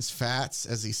greetings, Fats,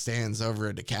 as he stands over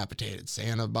a decapitated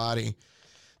Santa body.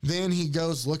 Then he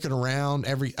goes looking around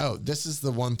this is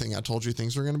the one thing I told you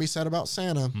things were going to be said about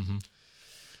Santa. Mm-hmm.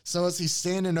 So as he's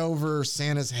standing over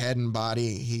Santa's head and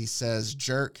body, he says,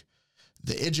 jerk,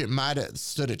 the idiot might have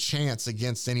stood a chance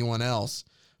against anyone else,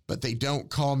 but they don't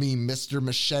call me Mr.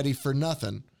 Machete for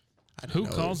nothing. Who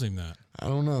calls him that? I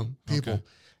don't know. People. Okay.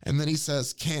 And then he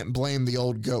says, can't blame the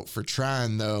old goat for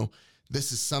trying, though.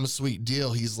 This is some sweet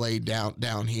deal he's laid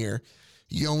down here.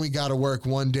 You only got to work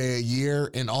 1 day a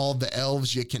year and all the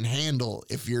elves you can handle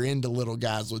if you're into little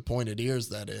guys with pointed ears,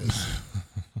 that is.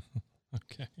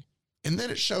 Okay. And then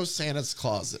it shows Santa's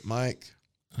closet, Mike.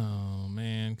 Oh,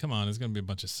 man. Come on. It's going to be a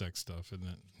bunch of sex stuff, isn't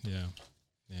it? Yeah.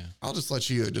 Yeah. I'll just let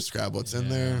you describe what's in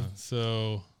there.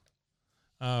 So,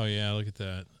 oh, yeah. Look at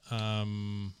that.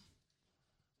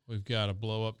 We've got a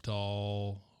blow-up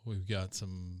doll. We've got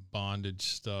some bondage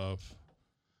stuff.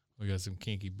 We got some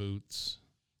kinky boots.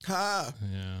 Ha!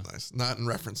 Yeah. Nice. Not in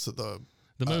reference to the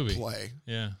movie. play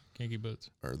Yeah. Kinky boots.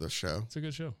 or the show. It's a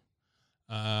good show.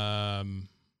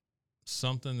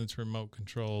 Something that's remote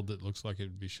controlled that looks like it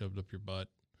would be shoved up your butt.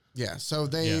 Yeah. So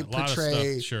they A lot of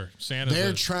portray. stuff. Sure. Santa's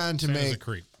They're trying to Santa's a make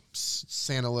creep.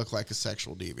 Santa look like a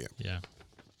sexual deviant. Yeah.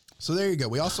 So there you go.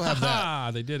 We also have that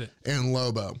Ah, they did it. in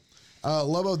Lobo.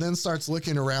 Lobo then starts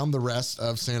looking around the rest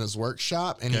of Santa's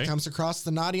workshop, and he Okay. comes across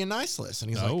the naughty and nice list. And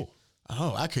he's like, Oh.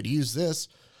 oh, I could use this.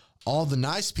 All the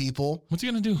nice people. What's he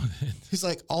going to do with it? He's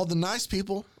like, all the nice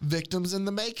people, victims in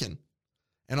the making.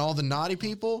 And all the naughty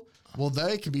people, well,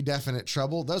 they could be definite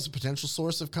trouble. That's a potential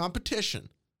source of competition.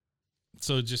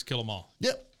 So just kill them all.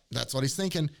 Yep. That's what he's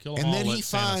thinking. Kill them And all. then Let he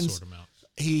Santa finds, sort 'em out.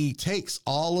 he takes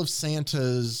all of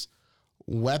Santa's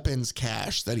weapons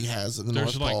cache that he has at the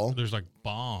North Pole. There's like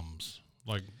bombs.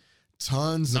 Like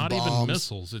Tons not of bombs. even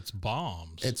missiles. It's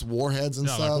bombs. It's warheads and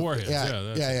Yeah, stuff. like warheads. Yeah, Yeah,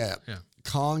 that's yeah, it. Yeah.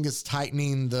 Kong is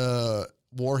tightening the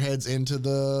warheads into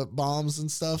the bombs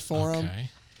and stuff for him. Okay.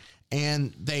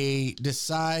 And they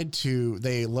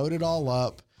load it all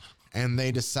up, and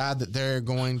they decide that they're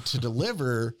going to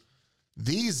deliver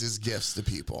these as gifts to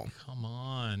people. Come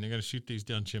on. They got to shoot these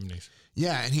down chimneys.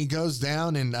 Yeah, and he goes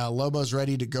down, and Lobo's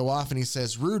ready to go off, and he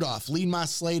says, Rudolph, lead my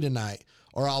sleigh tonight,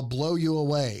 or I'll blow you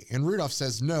away. And Rudolph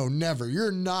says, no, never.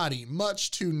 You're naughty,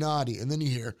 much too naughty. And then you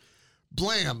hear,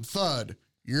 blam, thud,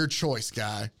 your choice,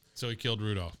 guy. So he killed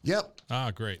Rudolph. Yep.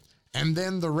 Ah, great. And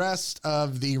then the rest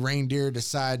of the reindeer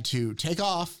decide to take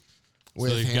off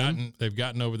with So him. they've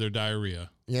gotten over their diarrhea.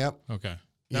 Yep. Okay.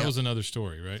 That Yep. was another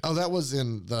story, right? Oh, that was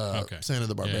in the Okay. Santa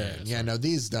the Barbarian. Yeah, Yeah, no,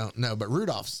 these don't. No, but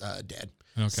Rudolph's dead.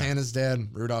 Okay. Santa's dead.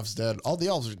 Rudolph's dead. All the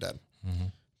elves are dead. Mm-hmm.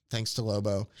 Thanks to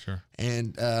Lobo. Sure.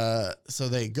 And so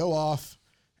they go off,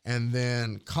 and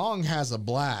then Kong has a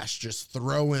blast, just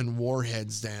throwing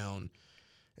warheads down.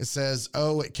 It says,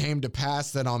 oh, it came to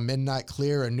pass that on midnight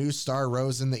clear, a new star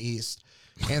rose in the east.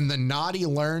 And the naughty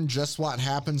learn just what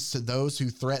happens to those who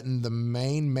threaten the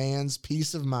main man's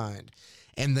peace of mind.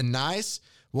 And the nice,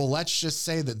 well, let's just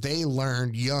say that they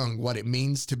learned young what it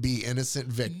means to be innocent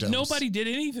victims. Nobody did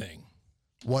anything.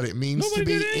 What it means Nobody to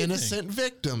be did anything. innocent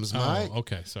victims, Mike. Oh,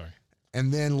 okay. Sorry.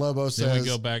 And then Lobo says, Then we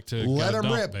go back to let gotta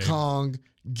them dump, rip, babe. Kong.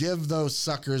 Give those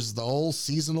suckers the old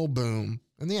seasonal boom.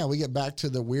 And yeah, we get back to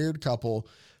the weird couple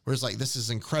where it's like, this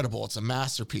is incredible. It's a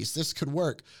masterpiece. This could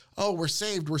work. Oh, we're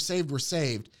saved. We're saved. We're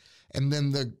saved. And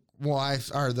then the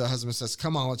wife or the husband says,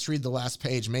 come on, let's read the last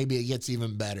page. Maybe it gets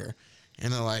even better.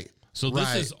 And they're like, So this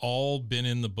right. has all been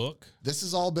in the book? This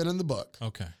has all been in the book.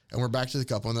 Okay. And we're back to the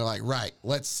couple, and they're like, right,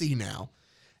 let's see now.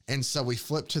 And so we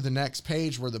flip to the next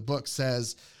page where the book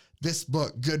says, this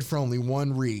book, good for only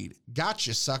one read.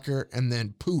 Gotcha, sucker. And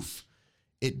then poof,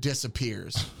 it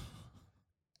disappears.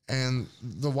 And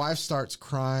the wife starts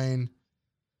crying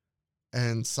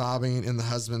and sobbing, and the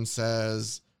husband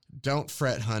says, don't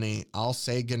fret, honey. I'll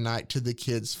say goodnight to the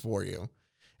kids for you.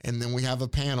 And then we have a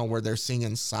panel where they're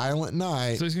singing Silent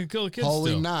Night, So he's going to kill the kids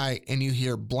Holy still. Night, and you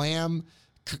hear blam,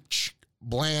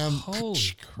 blam, Holy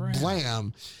crap.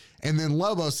 blam. And then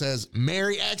Lobo says,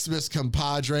 Merry Xmas,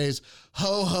 compadres.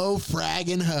 Ho, ho,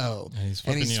 fraggin' ho. And he's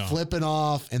flipping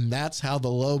off. And that's how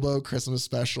the Lobo Christmas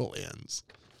special ends.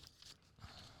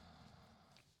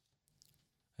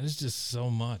 That is just so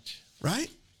much. Right?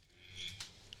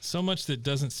 So much that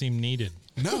doesn't seem needed.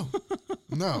 No.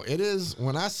 No, it is.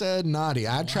 When I said naughty,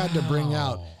 I tried to bring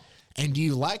out. And do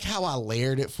you like how I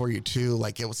layered it for you too?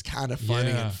 Like it was kind of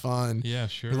funny and fun. Yeah,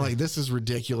 sure. You're like, this is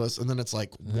ridiculous. And then it's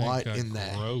like, what in the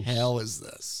hell is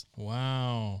this?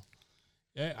 Wow.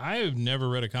 I have never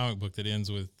read a comic book that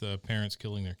ends with parents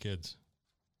killing their kids.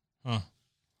 Huh.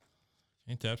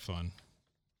 Ain't that fun?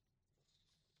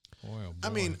 Boy, oh boy. I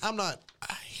mean, I'm not.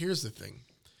 Here's the thing.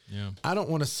 Yeah. I don't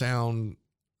want to sound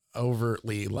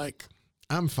overtly like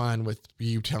I'm fine with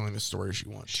you telling the stories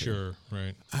you want to. Sure,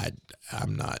 right.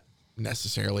 I'm not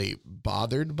necessarily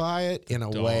bothered by it in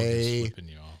a Dog way is flipping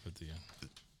you off at the end.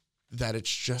 that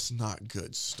it's just not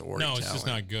good storytelling. No, it's just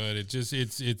not good. It's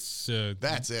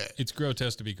That's it. It's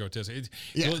grotesque to be grotesque.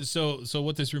 Yeah. So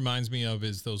what this reminds me of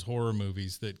is those horror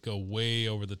movies that go way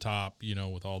over the top, you know,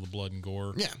 with all the blood and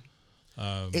gore. Yeah.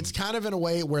 It's kind of in a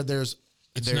way where there's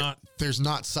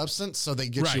not substance, so they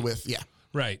get you with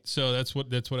Right. So that's what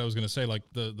I was going to say. Like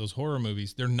those horror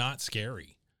movies, they're not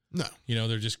scary. No. You know,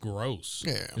 they're just gross.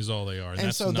 Yeah. Is all they are. And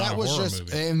that's so not that a was horror just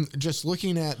movie. and just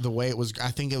looking at the way it was,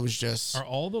 I think it was just Are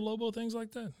all the Lobo things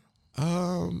like that?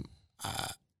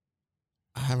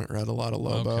 I haven't read a lot of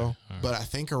Lobo, Okay, all right. but I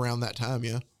think around that time,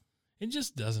 yeah. It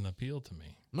just doesn't appeal to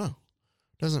me. No.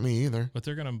 Doesn't me either. But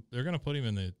they're gonna put him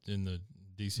in the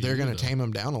DC. They're going to tame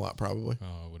him down a lot, probably.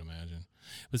 Oh, I would imagine.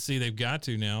 But see, they've got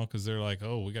to now because they're like,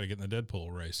 oh, we got to get in the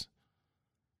Deadpool race.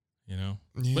 You know.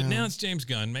 Yeah. But now it's James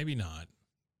Gunn. Maybe not.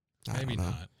 I Maybe don't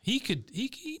know. not.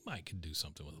 He might could do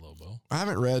something with Lobo. I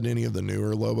haven't read any of the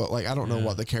newer Lobo. Like, I don't know Yeah.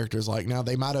 what the character's like now.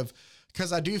 They might have,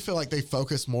 because I do feel like they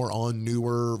focus more on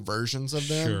newer versions of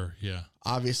them. Sure. Yeah.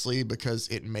 Obviously, because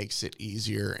it makes it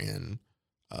easier and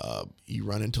you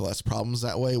run into less problems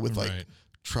that way with like Right.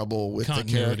 trouble with the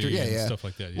Continuity character. Yeah, and yeah. stuff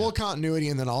like that. Yeah. Well, continuity,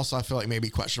 and then also I feel like maybe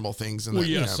questionable things. And Well, that,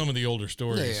 yeah, you know, some of the older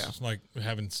stories, Yeah. like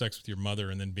having sex with your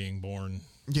mother and then being born,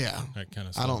 yeah. that kind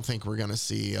of stuff. I don't think we're gonna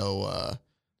see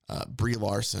Brie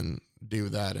Larson do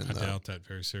that. I doubt that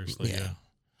very seriously. Yeah. Yeah.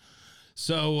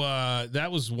 So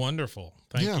that was wonderful.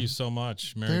 Thank Yeah. you so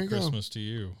much. There Merry you go. Christmas to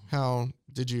you. How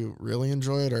did you really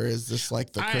enjoy it, or is this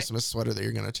like the I- Christmas sweater that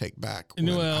you're gonna take back? when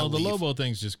I Well, the leave? Lobo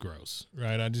thing's just gross,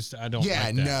 right? I don't. Yeah,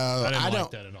 like that. no, I didn't I like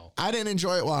don't- that at all. I didn't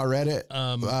enjoy it while I read it,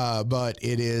 but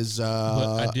it is.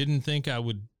 But I didn't think I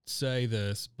would say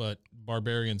this, but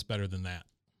Barbarian's better than that.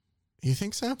 You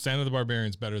think so? Santa the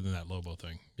Barbarian's better than that Lobo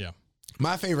thing. Yeah.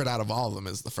 My favorite out of all of them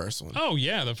is the first one. Oh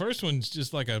yeah, the first one's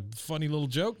just like a funny little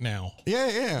joke now.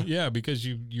 Yeah. Yeah, because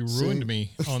you ruined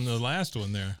me on the last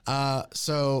one there.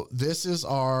 So this is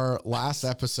our last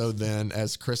episode then,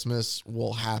 as Christmas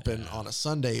will happen on a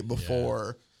Sunday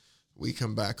before we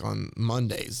come back on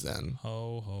Mondays then.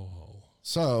 Ho ho ho.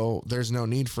 So there's no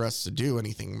need for us to do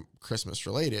anything Christmas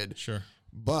related. Sure.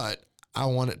 But I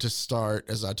want it to start,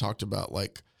 as I talked about,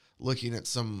 like looking at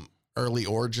some early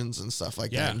origins and stuff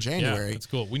like that in January. Yeah, that's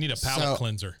cool. We need a palate So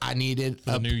cleanser. I needed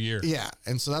For the new year. Yeah.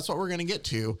 And so that's what we're going to get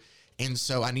to. And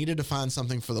so I needed to find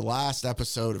something for the last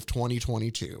episode of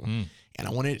 2022. And I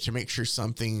wanted to make sure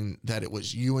something that it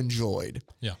was you enjoyed.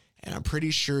 Yeah. And I'm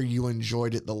pretty sure you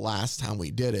enjoyed it the last time we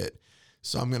did it.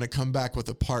 So I'm going to come back with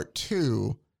a part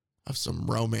 2 of some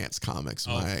romance comics,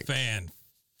 Oh, Mike.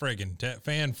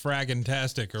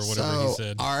 fan-fraggantastic or whatever he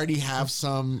said. I already have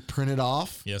some printed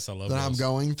off. Yes, I love that I'm those.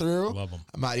 going through. I love 'em.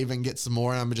 I might even get some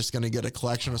more. And I'm just going to get a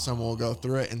collection of some. We'll go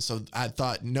through it. And so I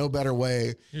thought no better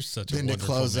way You're such a than to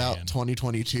wonderful close man. out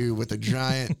 2022 with a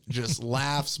giant, just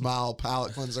laugh, smile,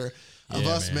 palate cleanser of Yeah,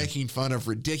 us man. making fun of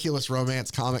ridiculous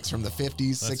romance comics from the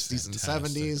 50s, That's 60s, and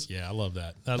fantastic. 70s. Yeah, I love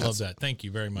that. I love that. Thank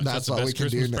you very much. That's the what best we can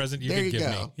Christmas do. present you there could you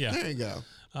give go. me. Yeah. There you go.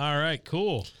 All right,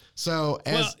 cool. So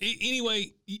as Well,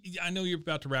 anyway, I know you're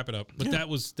about to wrap it up, but that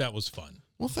was fun.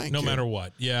 well, thank No you. matter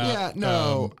what. Yeah. Yeah,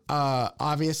 no.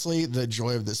 Obviously, the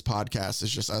joy of this podcast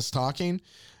is just us talking,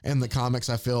 and the comics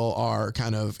I feel are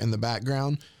kind of in the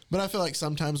background. But I feel like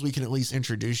sometimes we can at least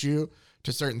introduce you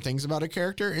to certain things about a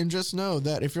character, and just know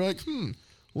that if you're like,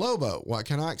 Lobo, what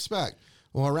can I expect?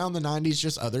 Well, around the 90s,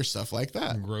 just other stuff like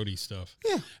that. Grody stuff.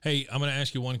 Yeah. Hey, I'm going to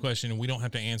ask you one question, and we don't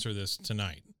have to answer this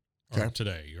tonight or Okay.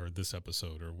 today or this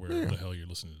episode or where the hell you're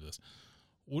listening to this.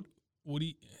 What do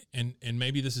you, and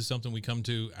maybe this is something we come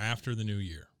to after the new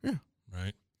year. Yeah.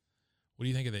 Right. What do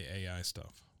you think of the AI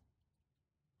stuff?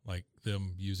 Like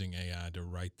them using AI to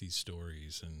write these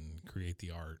stories and create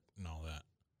the art and all that.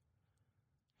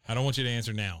 I don't want you to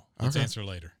answer now. Let's Okay. answer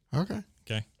later. Okay.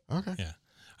 Okay. Okay. Yeah.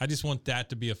 I just want that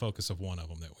to be a focus of one of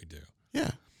them that we do.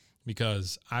 Yeah.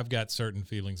 Because I've got certain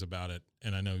feelings about it,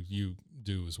 and I know you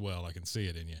do as well. I can see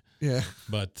it in you. Yeah.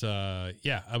 But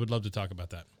yeah, I would love to talk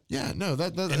about that. Yeah. No,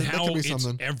 that And how could be it's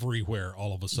something. everywhere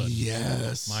all of a sudden.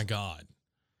 Yes. My God.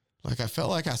 Like I felt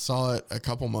like I saw it a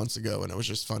couple months ago, and it was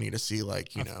just funny to see,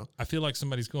 like, you know. I feel like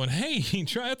somebody's going, hey,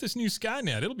 try out this new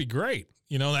Skynet. It'll be great.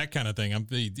 You know, that kind of thing.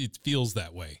 It feels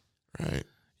that way. Right.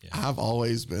 Yeah. I've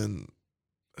always been.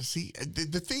 See,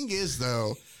 the thing is,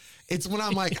 though, it's when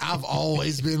I'm like, I've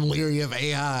always been leery of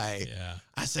AI. Yeah.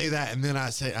 I say that, and then I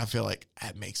feel like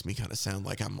that makes me kind of sound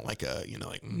like I'm like a, you know,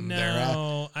 like,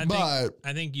 No, but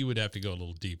I think you would have to go a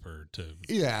little deeper to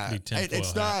yeah, be tinfoil it's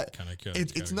hat not, kind of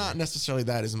it's not necessarily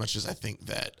that as much as I think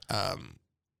that, I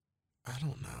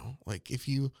don't know. Like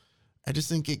I just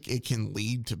think it can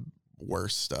lead to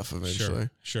worse stuff eventually.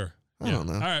 Sure. I don't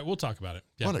know. All right, we'll talk about it.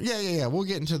 Yeah. Yeah. We'll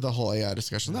get into the whole AI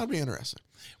discussion. That'd be interesting.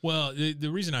 Well, the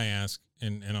reason I ask,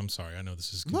 and I'm sorry, I know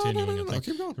this is continuing. No,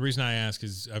 keep going. The reason I ask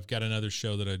is I've got another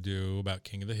show that I do about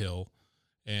King of the Hill,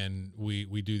 and we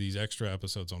do these extra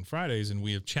episodes on Fridays, and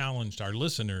we have challenged our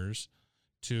listeners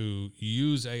to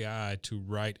use AI to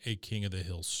write a King of the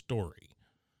Hill story.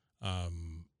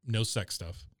 No sex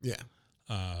stuff. Yeah.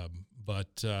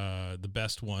 But the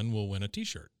best one will win a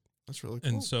T-shirt. That's really cool.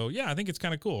 And so, yeah, I think it's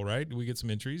kind of cool, right? We get some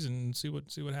entries and see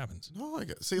what happens. No, I like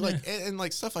it. See, like, and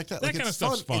like stuff like that. That Like, kind of it's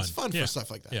stuff's fun. It's fun Yeah. for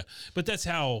stuff like that. Yeah, but that's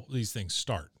how these things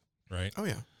start, right? Oh,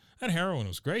 yeah. That heroin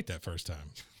was great that first time.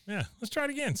 Yeah, let's try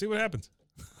it again. See what happens.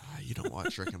 You don't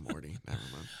watch Rick and Morty. Never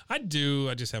mind. I do.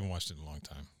 I just haven't watched it in a long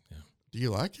time. Yeah. Do you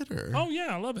like it or? Oh yeah,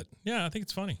 I love it. Yeah, I think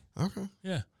it's funny. Okay.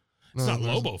 Yeah. No, It's not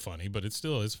there's- Lobo funny, but it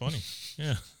still is funny.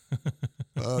 Yeah.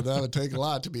 That would take a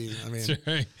lot to be. I mean, That's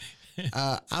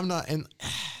right. I'm not. And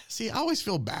see, I always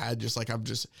feel bad. Just like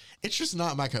it's just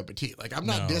not my cup of tea. Like I'm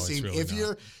not No, it's dissing. really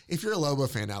If you're a Lobo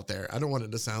fan out there, I don't want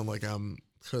it to sound like I'm,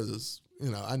 because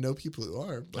I know people who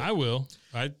are. But I will.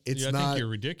 I not- think you're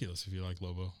ridiculous if you like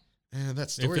Lobo. and that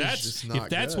story is just not. If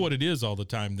that's good. what it is all the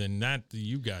time, then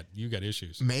you got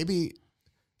issues. Maybe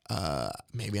I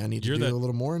need to You're do that- a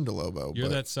little more into Lobo. You're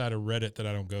but, that side of Reddit that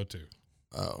I don't go to.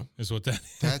 Oh, Is what that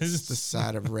that's is. the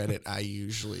side of Reddit I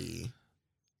usually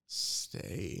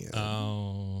stay in.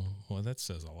 Oh, well, that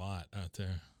says a lot out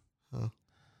there. All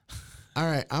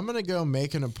right, I'm gonna go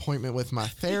make an appointment with my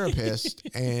therapist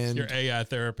and Your AI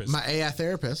therapist. my AI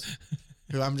therapist,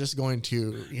 who I'm just going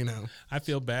to, I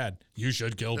feel bad. You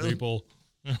should kill people.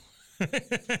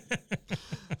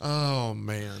 Oh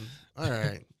man! All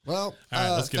right. Well, All right,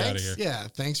 let's get outta thanks- here. Yeah,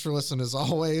 thanks for listening as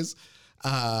always.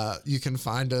 You can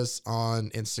find us on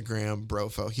Instagram,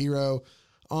 BroFoHero,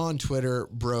 on Twitter,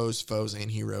 Bros, Foes, and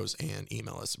Heroes, and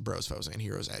email us,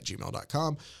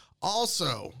 brosfoesandheroes@gmail.com.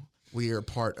 Also, we are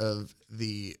part of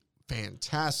the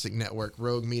fantastic network,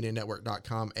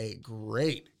 RogueMediaNetwork.com, a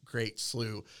great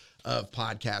slew of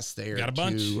podcasts there Got a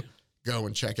bunch. to go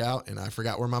and check out. And I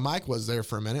forgot where my mic was there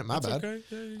for a minute. My That's bad. okay.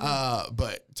 Yeah, yeah.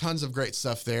 But tons of great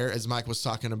stuff there, as Mike was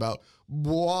talking about.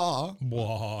 Blah.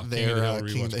 Whoa, Their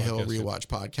King of the Hill podcast.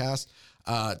 Rewatch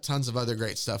podcast. Tons of other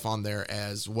great stuff on there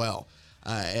as well.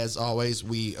 As always,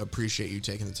 we appreciate you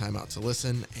taking the time out to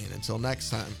listen. And until next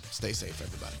time, stay safe,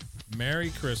 everybody. Merry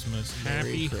Christmas.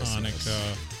 Merry Happy Christmas.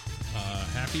 Hanukkah.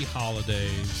 Happy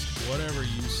holidays. Whatever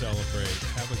you celebrate,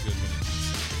 have a good one.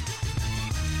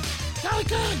 Golly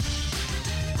good.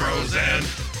 Bros and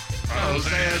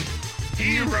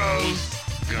heroes.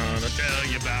 Gonna tell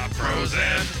you about pros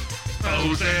and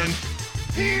foes and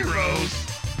heroes.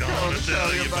 Gonna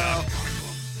tell you about.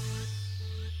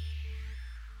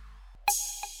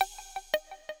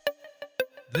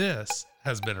 This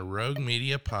has been a Rogue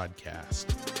Media podcast.